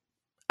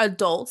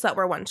adults that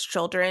were once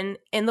children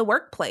in the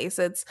workplace.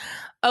 It's,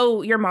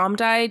 oh, your mom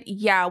died?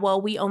 Yeah, well,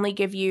 we only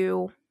give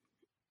you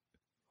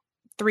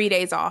 3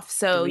 days off,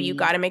 so you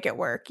got to make it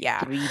work.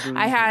 Yeah.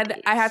 I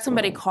had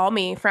somebody call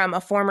me from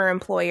a former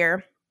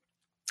employer,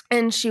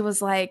 and she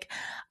was like,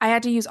 I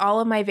had to use all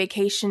of my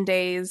vacation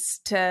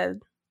days to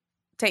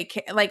take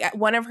care. Like,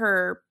 one of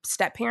her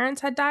step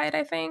parents had died,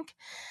 I think.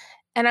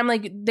 And I'm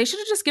like, they should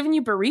have just given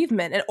you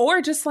bereavement or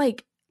just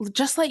let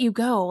you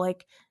go.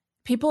 Like,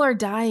 people are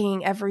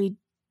dying every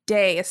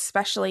day,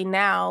 especially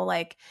now.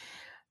 Like,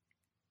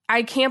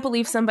 I can't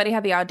believe somebody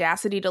had the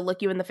audacity to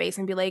look you in the face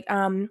and be like,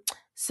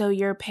 so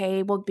your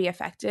pay will be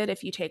affected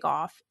if you take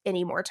off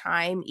any more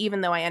time,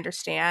 even though I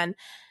understand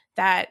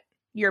that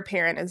your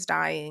parent is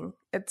dying.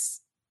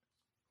 It's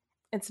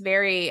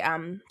very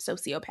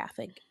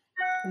sociopathic.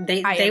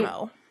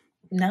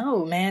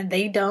 No, man,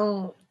 they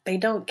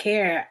don't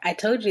care. I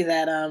told you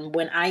that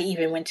when I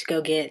even went to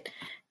go get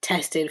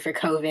tested for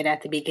COVID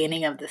at the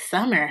beginning of the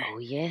summer. Oh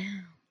yeah.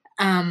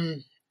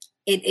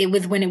 It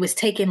was when it was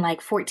taking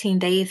like 14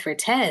 days for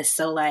tests.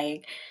 So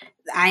like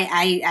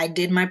I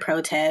did my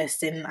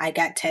protest and I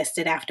got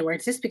tested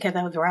afterwards just because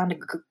I was around a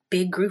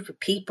big group of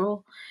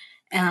people.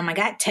 I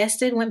got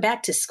tested, went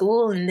back to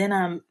school, and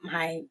then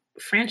my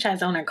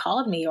franchise owner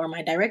called me, or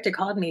my director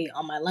called me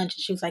on my lunch,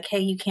 and she was like, hey,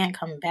 you can't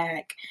come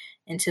back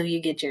until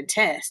you get your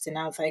test. And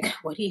I was like,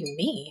 what do you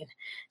mean?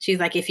 She's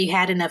like, if you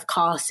had enough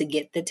calls to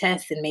get the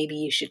test, then maybe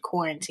you should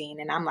quarantine.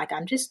 And I'm like,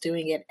 I'm just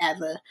doing it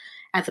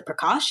as a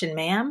precaution,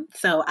 ma'am.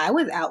 So I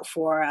was out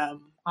for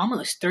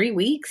almost 3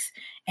 weeks,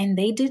 and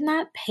they did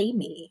not pay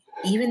me,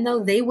 even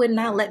though they would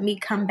not let me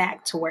come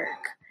back to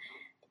work.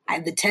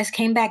 The test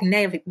came back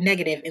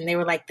negative, and they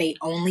were like, they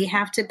only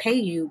have to pay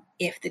you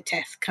if the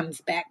test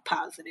comes back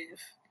positive.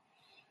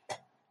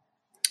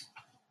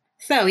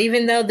 So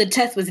even though the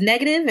test was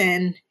negative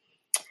and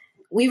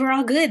we were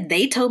all good,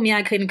 they told me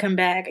I couldn't come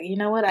back. You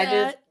know what? I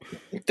just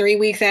 3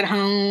 weeks at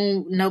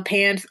home, no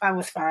pants. I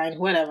was fine.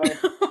 Whatever.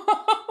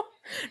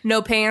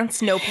 No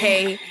pants, no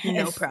pay,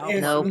 no problem.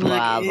 No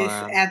problem.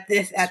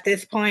 At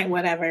this point,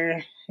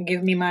 whatever.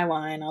 Give me my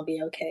wine. I'll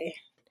be okay.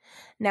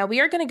 Now, we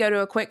are going to go to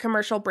a quick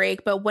commercial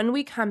break, but when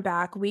we come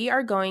back, we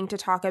are going to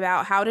talk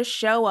about how to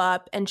show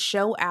up and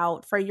show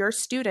out for your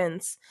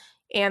students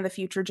and the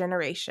future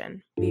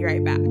generation. Be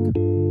right back.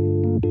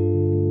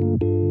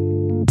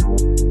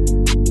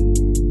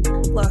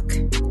 Look,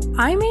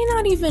 I may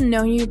not even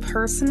know you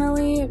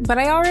personally, but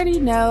I already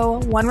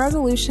know one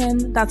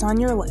resolution that's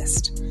on your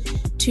list.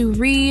 To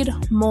read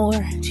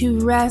more, to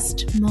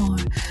rest more,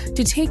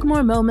 to take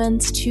more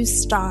moments to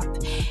stop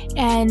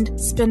and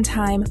spend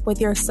time with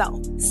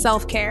yourself.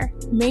 Self-care.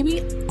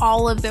 Maybe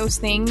all of those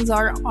things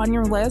are on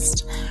your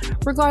list.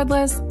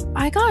 Regardless,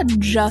 I got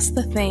just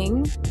the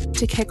thing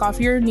to kick off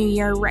your new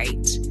year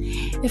right.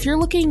 If you're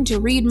looking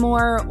to read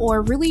more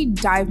or really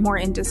dive more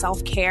into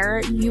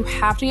self-care, you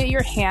have to get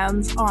your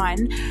hands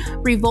on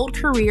Revolt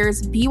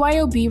Careers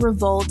BYOB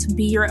Revolt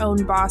Be Your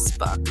Own Boss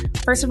book.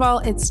 First of all,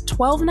 it's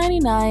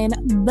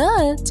 $12.99,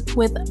 but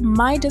with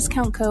my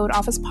discount code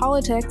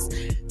OfficePolitics,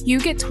 you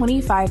get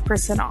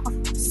 25%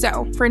 off.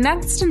 So, for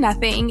next to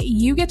nothing,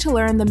 you get to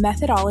learn the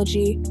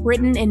methodology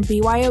written in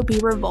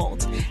BYOB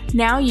Revolt,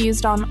 now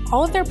used on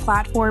all of their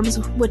platforms,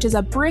 which is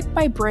a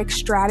brick-by-brick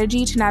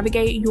strategy to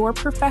navigate your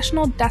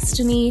professional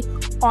destiny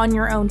on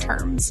your own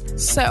terms.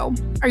 So,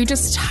 are you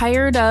just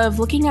tired of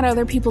looking at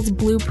other people's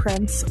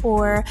blueprints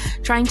or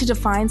trying to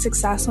define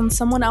success on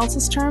someone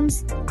else's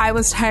terms? I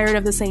was tired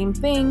of the same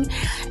thing,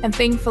 and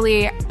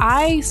thankfully,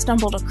 I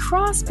stumbled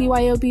across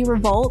BYOB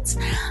Revolt,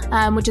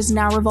 which is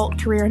now Revolt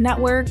Career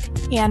Network,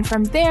 and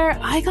from there,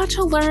 I got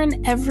to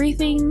learn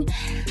everything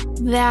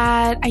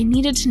that I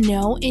needed to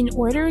know in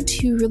order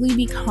to really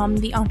become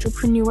the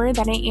entrepreneur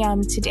that I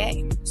am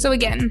today. So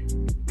again,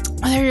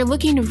 whether you're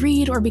looking to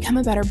read or become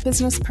a better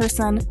business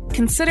person,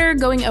 consider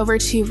going over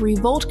to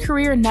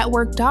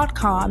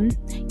revoltcareernetwork.com,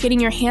 getting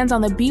your hands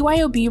on the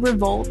BYOB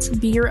Revolt,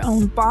 Be Your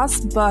Own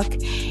Boss book,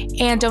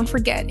 and don't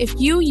forget, if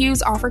you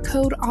use offer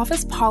code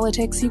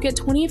OfficePolitics, you get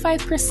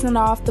 25%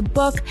 off the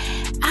book,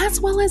 as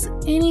well as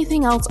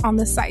anything else on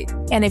the site.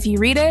 And if you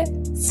read it,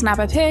 snap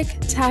a pic,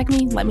 tag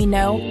me, let me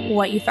know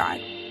what you thought.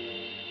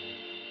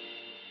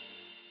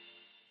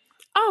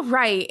 All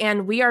right,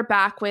 and we are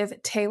back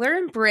with Taylor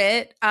and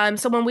Britt.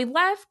 So when we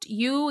left,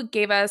 you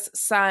gave us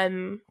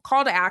some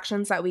call to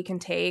actions that we can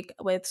take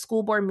with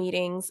school board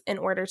meetings in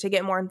order to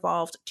get more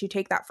involved, to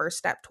take that first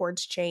step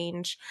towards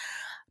change.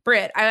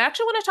 Britt, I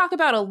actually want to talk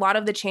about a lot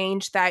of the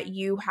change that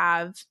you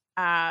have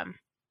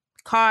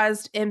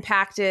caused,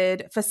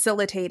 impacted,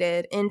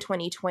 facilitated in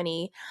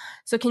 2020.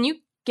 So can you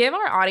give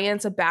our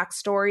audience a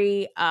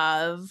backstory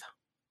of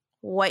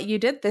what you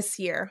did this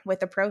year with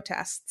the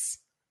protests?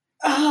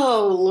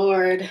 Oh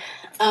Lord.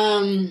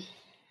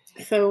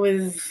 So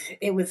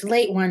it was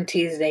late one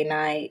Tuesday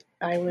night.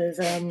 I was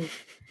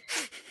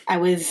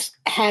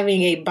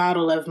having a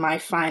bottle of my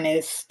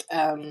finest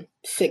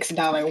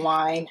 $6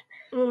 wine.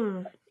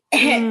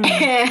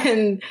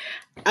 And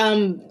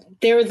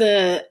there was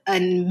a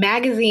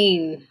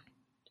magazine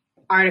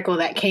article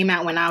that came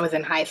out when I was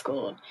in high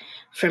school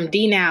from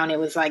DNow, and it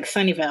was like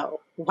Sunnyvale,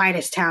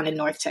 whitest town in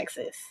North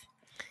Texas.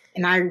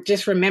 And I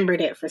just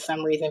remembered it for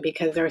some reason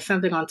because there was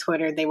something on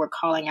Twitter. They were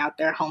calling out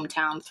their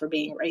hometowns for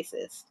being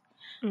racist.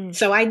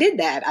 So I did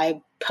that.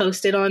 I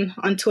posted on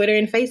Twitter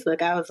and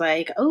Facebook. I was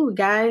like, oh,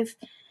 guys,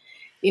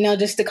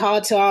 just to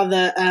call to all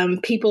the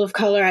people of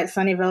color at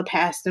Sunnyvale,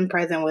 past and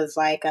present, was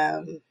like,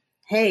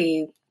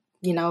 hey,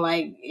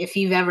 like if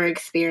you've ever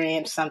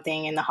experienced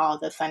something in the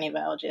halls of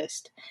Sunnyvale,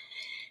 just,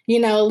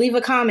 leave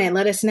a comment,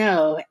 let us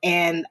know.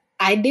 And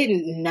I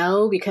didn't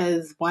know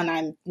because, one,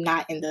 I'm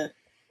not in the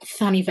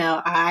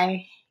Sunnyvale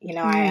I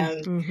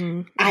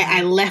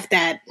left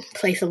that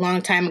place a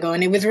long time ago,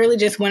 and it was really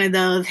just one of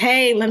those,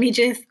 hey, let me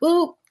just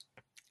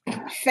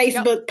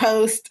Facebook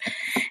post,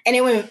 and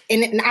it went,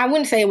 and I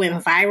wouldn't say it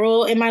went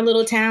viral in my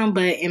little town,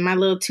 but in my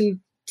little 2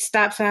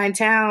 stop sign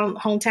town,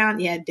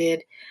 hometown, yeah, it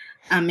did.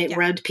 It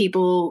rubbed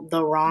people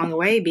the wrong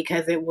way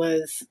because it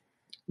was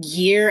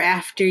year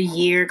after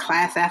year,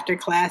 class after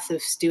class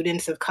of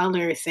students of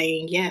color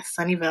saying, yes,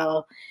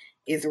 Sunnyvale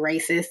is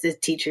racist. The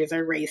teachers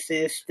are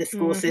racist. The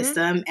school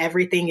system,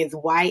 everything is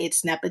white.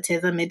 It's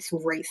nepotism. It's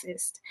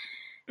racist.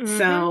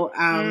 So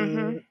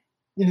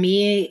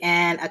me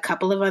and a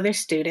couple of other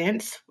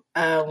students,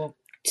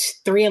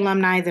 3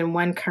 alumni and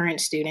 1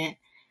 current student,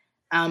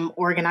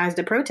 organized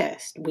a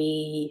protest.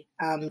 We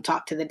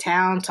talked to the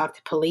town, talked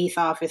to police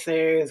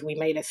officers. We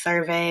made a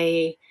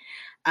survey,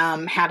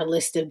 had a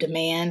list of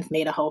demands,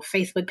 made a whole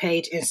Facebook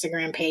page,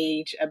 Instagram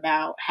page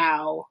about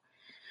how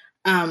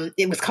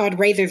it was called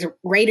Raiders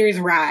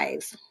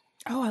Rise.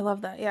 Oh, I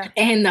love that. Yeah.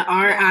 And the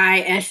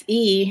RISE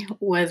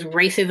was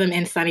Racism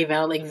in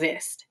Sunnyvale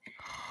Exists.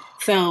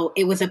 So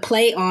it was a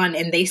play on,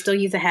 and they still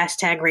use the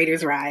hashtag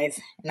Raiders Rise.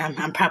 And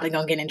I'm probably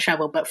going to get in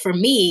trouble. But for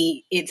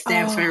me, it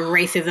stands for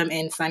Racism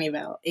in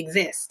Sunnyvale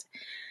Exists.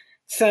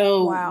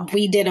 So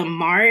we did a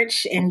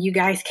march, and you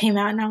guys came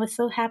out, and I was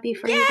so happy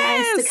for you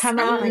guys to come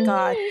out. Oh my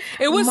God.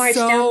 It was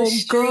so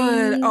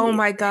good. Oh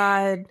my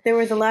God. There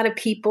was a lot of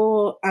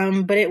people,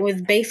 but it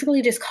was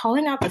basically just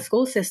calling out the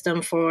school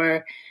system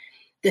for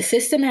the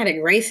systematic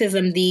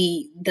racism,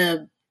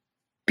 the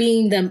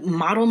being the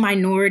model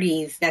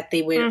minorities that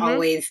they would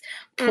always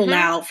pull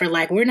out for,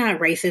 like, we're not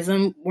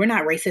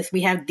racist.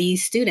 We have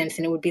these students.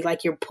 And it would be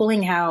like, you're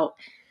pulling out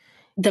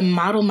the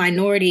model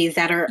minorities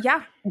that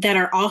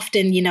are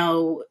often,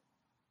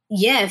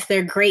 yes,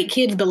 they're great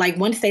kids, but like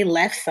once they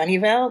left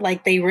Sunnyvale,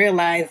 like they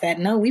realized that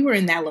no, we were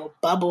in that little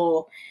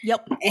bubble.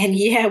 Yep. And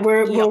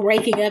we're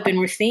waking up and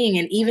we're seeing,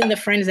 and even the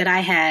friends that I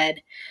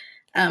had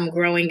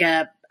growing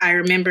up, I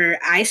remember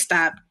I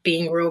stopped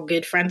being real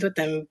good friends with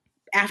them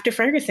after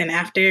Ferguson,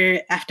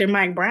 after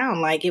Mike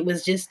Brown. Like, it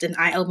was just an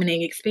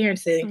eye-opening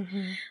experience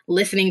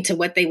listening to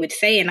what they would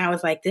say. And I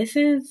was like, this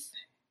is,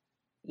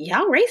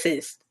 y'all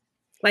racist.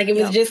 Like, it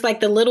was just like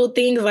the little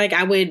things, like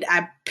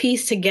I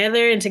pieced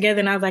together,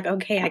 and I was like,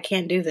 okay, I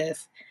can't do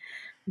this.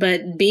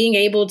 But being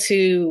able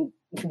to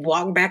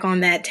walk back on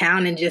that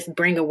town and just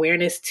bring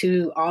awareness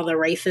to all the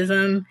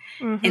racism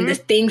and the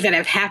things that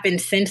have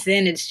happened since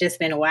then, it's just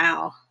been,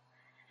 wow.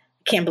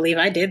 Can't believe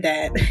I did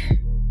that.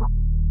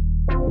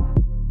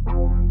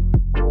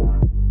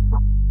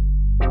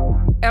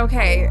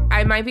 Okay,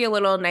 I might be a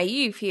little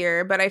naive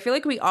here, but I feel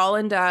like we all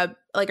end up,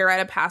 like, are at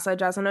a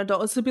passage as an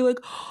adult to be like,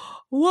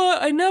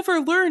 what? I never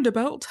learned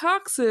about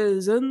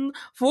taxes and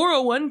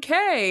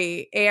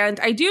 401k. And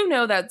I do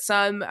know that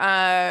some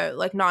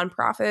like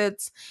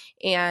nonprofits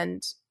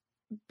and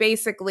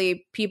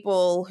basically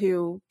people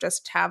who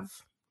just have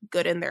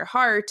good in their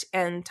heart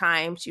and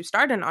time to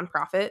start a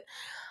nonprofit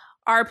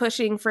are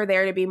pushing for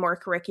there to be more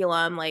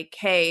curriculum. Like,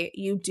 hey,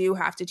 you do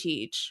have to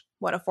teach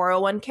what a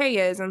 401k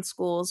is in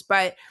schools.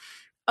 But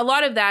a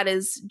lot of that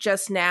is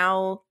just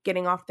now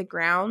getting off the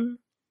ground.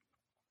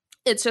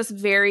 It's just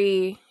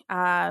very,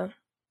 I'm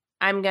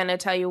going to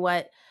tell you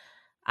what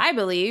I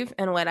believe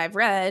and what I've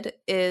read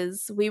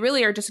is we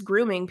really are just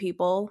grooming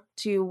people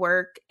to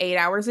work 8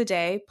 hours a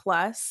day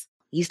plus.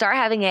 You start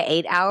having an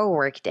 8-hour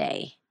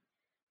workday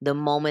the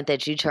moment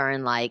that you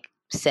turn like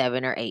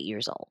 7 or 8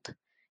 years old.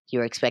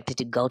 You're expected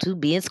to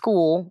be in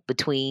school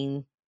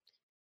between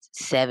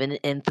 7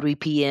 and 3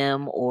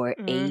 p.m. or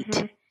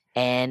 8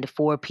 and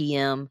 4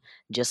 p.m.,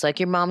 just like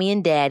your mommy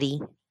and daddy.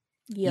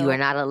 Yep. You are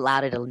not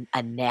allowed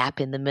a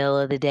nap in the middle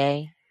of the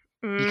day.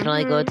 You can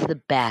only go to the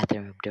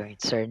bathroom during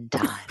certain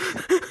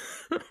times.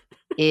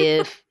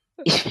 if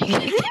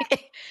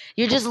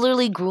you're just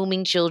literally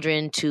grooming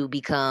children to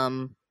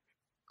become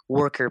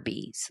worker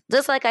bees.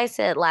 Just like I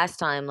said last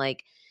time,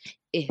 like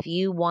if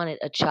you wanted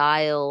a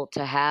child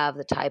to have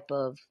the type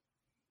of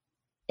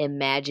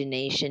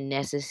imagination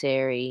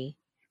necessary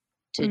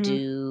to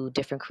do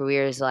different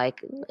careers,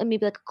 like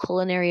maybe like a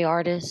culinary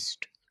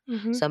artist,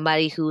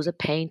 somebody who's a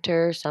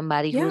painter,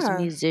 somebody who's a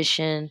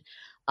musician.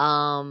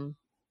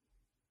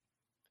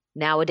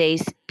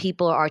 Nowadays,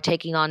 people are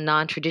taking on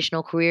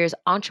non-traditional careers,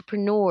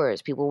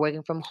 entrepreneurs, people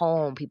working from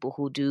home, people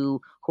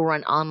who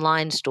run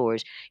online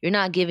stores. You're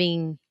not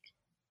giving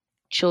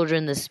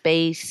children the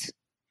space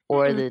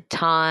or the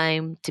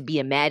time to be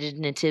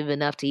imaginative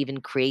enough to even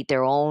create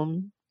their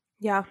own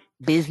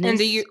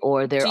business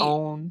or their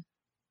own.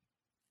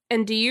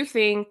 And do you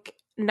think,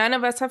 none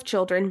of us have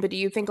children, but do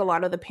you think a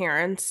lot of the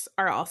parents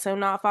are also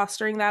not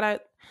fostering that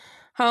at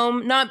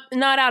home? Not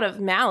out of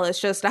malice,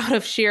 just out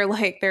of sheer,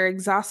 like, they're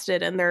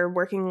exhausted and they're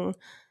working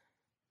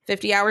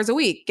 50 hours a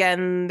week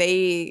and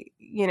they,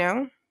 you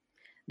know?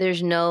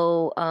 There's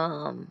no,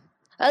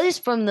 at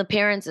least from the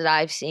parents that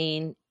I've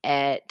seen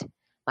at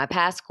my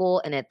past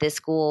school and at this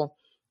school,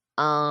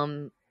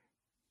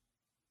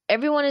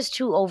 everyone is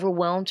too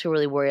overwhelmed to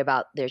really worry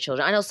about their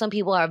children. I know some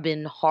people have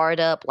been hard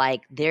up,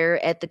 like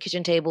they're at the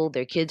kitchen table,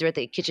 their kids are at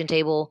the kitchen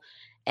table,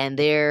 and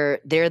they're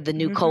the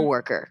new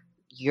coworker.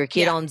 Your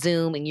kid on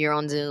Zoom and you're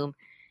on Zoom,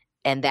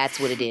 and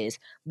that's what it is.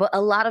 But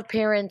a lot of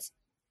parents,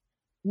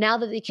 now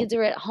that the kids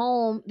are at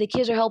home, the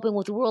kids are helping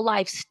with real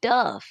life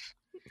stuff.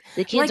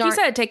 The kids, like you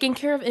said, taking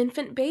care of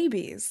infant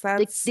babies.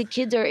 That's the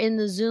kids are in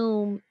the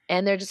Zoom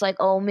and they're just like,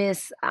 "Oh,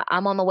 miss,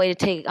 I'm on the way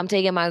I'm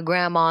taking my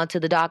grandma to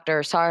the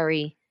doctor.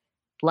 Sorry."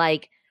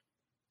 Like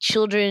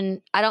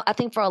children, I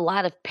think for a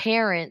lot of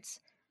parents,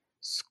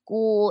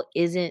 school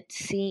isn't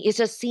seen. It's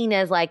just seen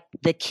as like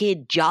the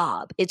kid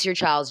job. It's your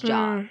child's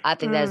job. I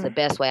think that is the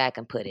best way I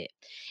can put it.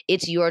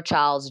 It's your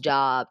child's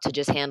job to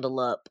just handle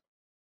up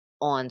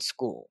on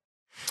school.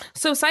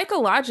 So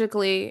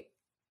psychologically,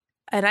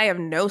 and I have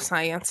no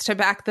science to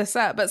back this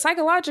up, but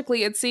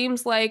psychologically, it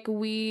seems like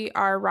we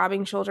are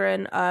robbing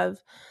children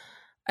of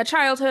a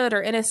childhood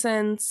or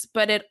innocence,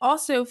 but it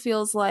also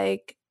feels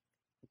like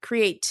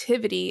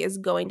creativity is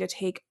going to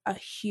take a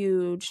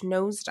huge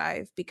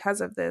nosedive because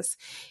of this.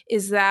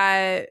 Is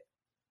that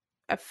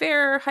a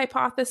fair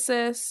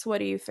hypothesis? What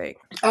do you think?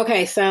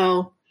 Okay,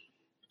 so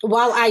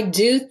while I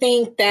do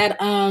think that,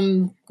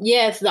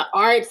 yes, the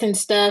arts and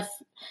stuff,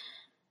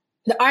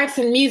 the arts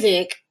and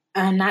music,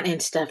 not in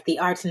stuff, the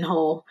arts and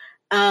whole,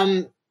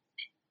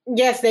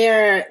 yes,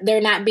 they're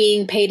not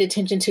being paid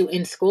attention to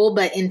in school,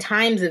 but in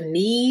times of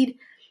need,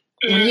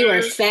 when you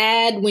are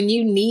sad, when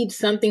you need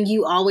something,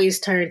 you always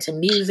turn to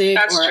music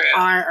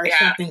art or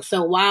something.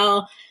 So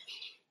while,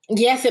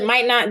 yes, it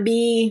might not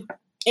be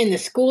in the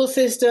school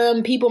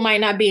system, people might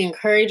not be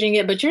encouraging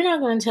it, but you're not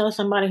going to tell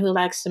somebody who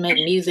likes to make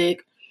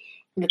music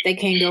that they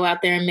can't go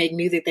out there and make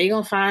music. They're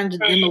going to find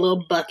them a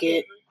little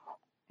bucket.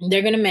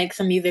 They're going to make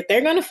some music.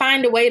 They're going to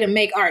find a way to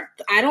make art.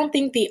 I don't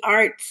think the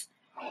arts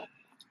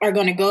are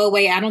going to go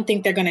away. I don't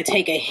think they're going to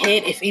take a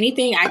hit. If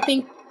anything, I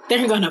think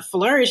they're going to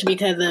flourish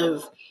because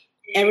of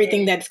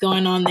everything that's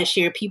going on this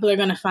year. People are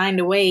going to find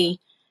a way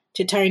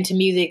to turn to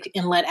music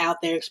and let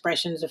out their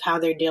expressions of how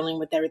they're dealing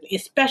with everything,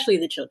 especially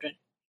the children.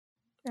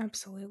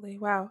 Absolutely.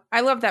 Wow.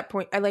 I love that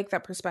point. I like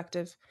that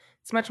perspective.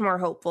 It's much more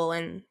hopeful,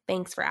 and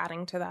thanks for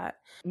adding to that.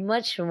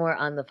 Much more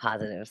on the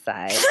positive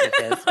side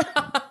because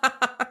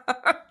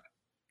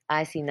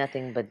I see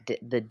nothing but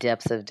the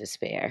depths of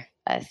despair.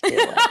 I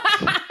feel like.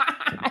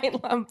 I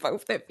love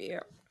both of you.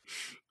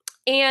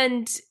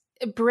 And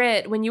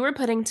Britt, when you were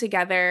putting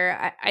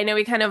together, I know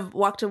we kind of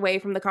walked away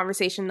from the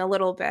conversation a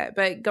little bit,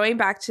 but going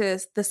back to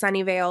the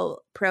Sunnyvale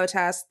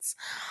protests,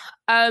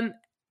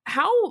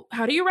 how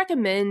do you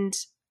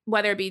recommend,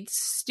 whether it be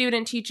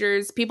student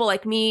teachers, people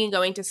like me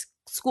going to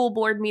school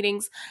board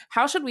meetings,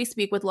 how should we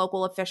speak with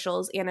local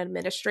officials and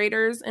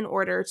administrators in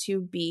order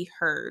to be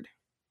heard?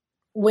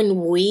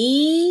 when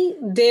we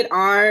did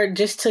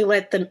just to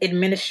let the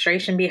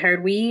administration be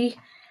heard, we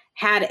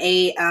had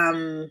a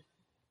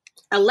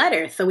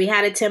letter. So we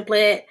had a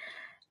template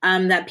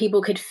that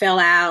people could fill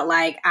out,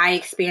 like, I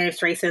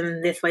experienced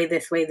racism this way,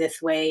 this way,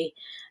 this way.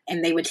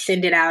 And they would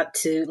send it out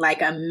to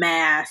like a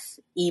mass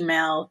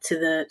email to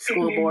the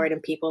school board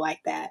and people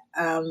like that,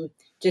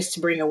 just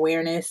to bring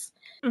awareness.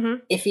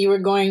 If you were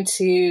going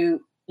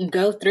to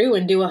go through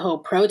and do a whole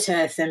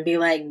protest and be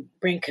like,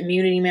 bring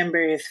community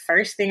members,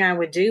 first thing I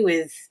would do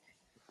is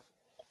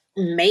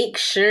make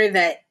sure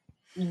that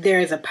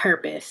there's a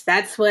purpose.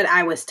 That's what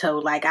I was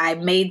told. Like, I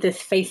made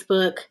this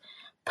Facebook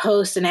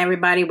post and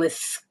everybody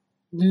was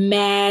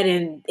mad,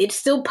 and it's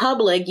still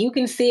public. You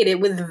can see it. It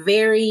was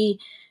very,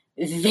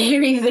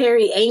 very,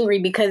 very angry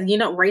because, you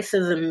know,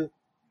 racism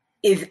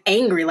is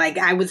angry. Like,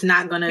 I was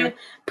not going to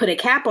put a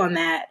cap on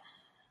that.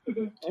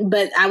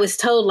 But I was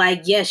told,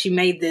 like, yes, you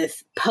made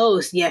this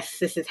post. Yes,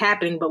 this is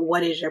happening. But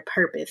what is your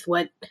purpose?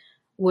 What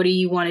do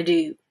you want to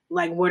do?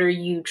 Like, what are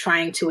you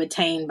trying to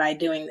attain by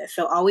doing this?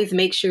 So always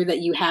make sure that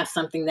you have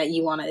something that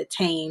you want to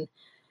attain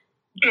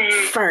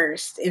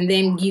first. And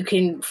then you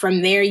can,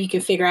 from there, you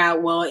can figure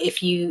out, well,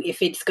 if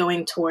it's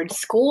going towards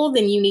school,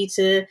 then you need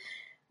to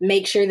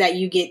make sure that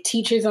you get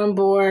teachers on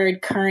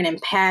board, current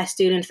and past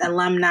students,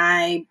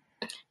 alumni,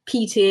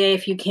 PTA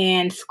if you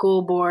can,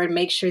 school board,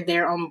 make sure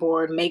they're on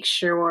board. Make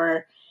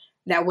sure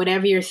that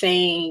whatever you're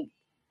saying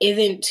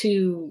isn't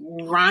too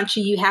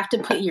raunchy. You have to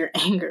put your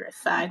anger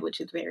aside, which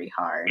is very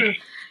hard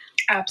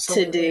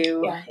to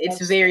do. Yeah,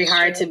 it's very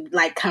hard to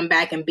like come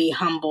back and be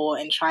humble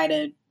and try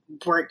to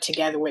work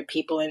together with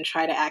people and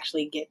try to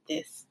actually get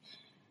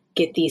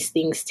these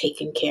things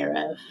taken care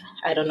of.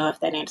 I don't know if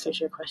that answers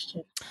your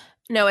question.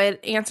 No,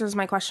 it answers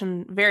my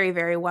question very,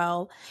 very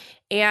well.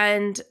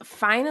 And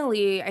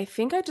finally, I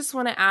think I just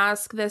want to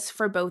ask this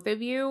for both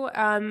of you.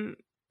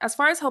 As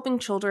far as helping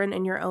children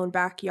in your own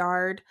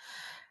backyard,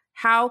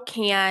 how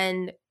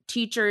can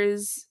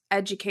teachers,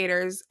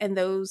 educators, and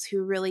those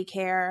who really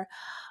care,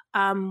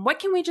 what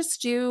can we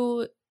just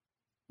do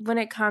when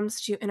it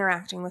comes to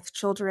interacting with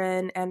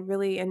children and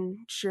really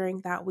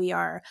ensuring that we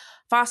are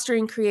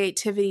fostering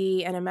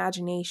creativity and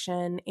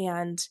imagination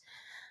and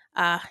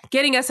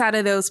getting us out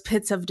of those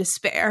pits of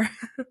despair?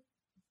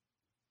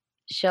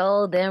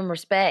 Show them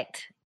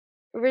respect.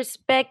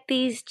 Respect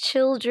these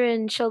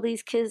children. Show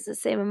these kids the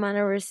same amount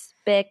of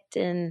respect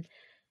and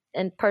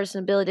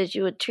personability that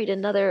you would treat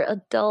another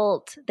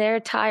adult. They're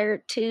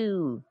tired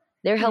too.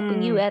 They're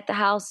helping you at the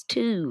house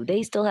too.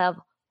 They still have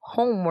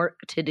homework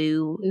to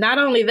do. Not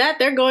only that,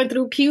 they're going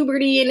through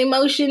puberty and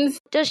emotions.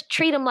 Just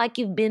treat them like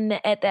you've been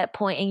at that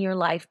point in your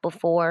life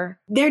before.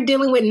 They're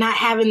dealing with not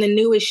having the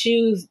newest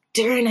shoes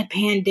during a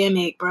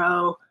pandemic,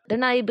 bro. They're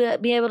not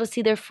being able to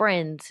see their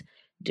friends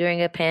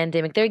during a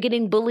pandemic. They're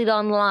getting bullied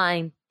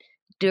online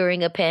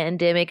during a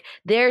pandemic.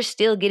 They're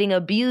still getting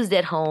abused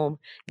at home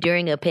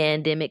during a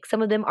pandemic.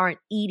 Some of them aren't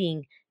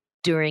eating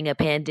during a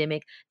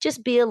pandemic.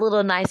 Just be a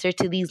little nicer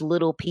to these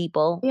little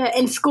people. Yeah,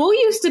 and school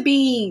used to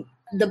be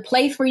the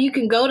place where you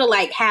can go to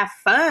like have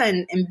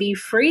fun and be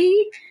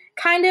free,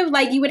 kind of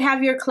like you would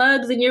have your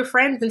clubs and your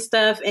friends and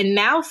stuff. And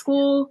now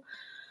school,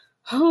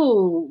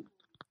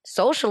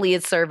 socially,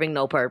 it's serving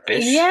no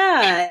purpose.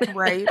 Yeah.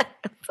 Right.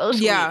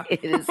 Socially,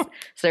 it is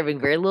serving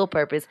very little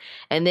purpose.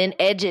 And then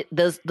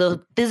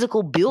the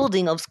physical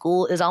building of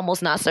school is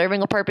almost not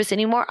serving a purpose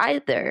anymore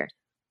either.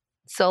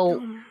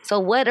 So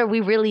what are we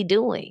really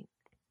doing?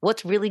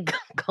 What's really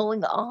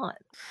going on?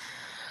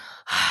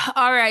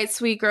 All right,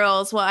 sweet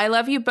girls. Well, I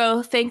love you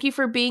both. Thank you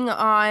for being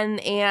on,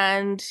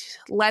 and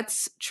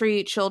let's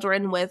treat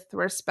children with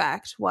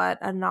respect. What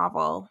a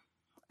novel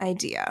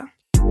idea.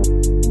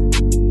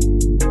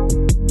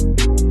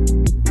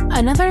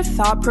 Another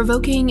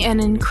thought-provoking and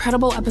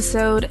incredible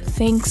episode,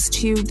 thanks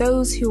to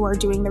those who are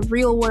doing the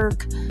real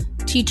work,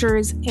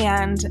 teachers,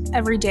 and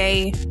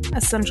everyday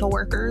essential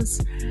workers.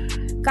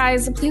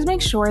 Guys, please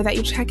make sure that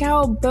you check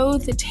out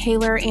both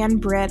Taylor and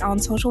Britt on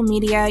social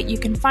media. You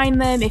can find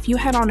them if you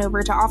head on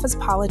over to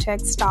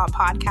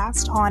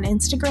officepolitics.podcast on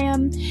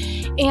Instagram.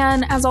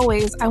 And as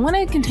always, I want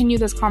to continue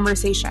this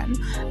conversation,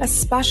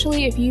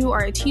 especially if you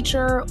are a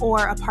teacher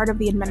or a part of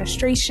the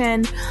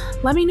administration.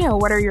 Let me know,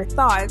 what are your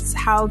thoughts?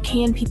 How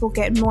can people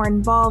get more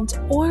involved?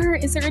 Or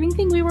is there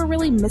anything we were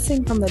really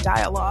missing from the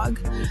dialogue?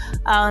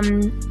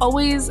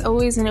 Always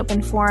an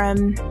open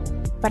forum.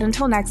 But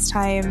until next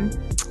time,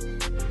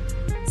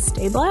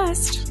 stay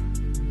blessed.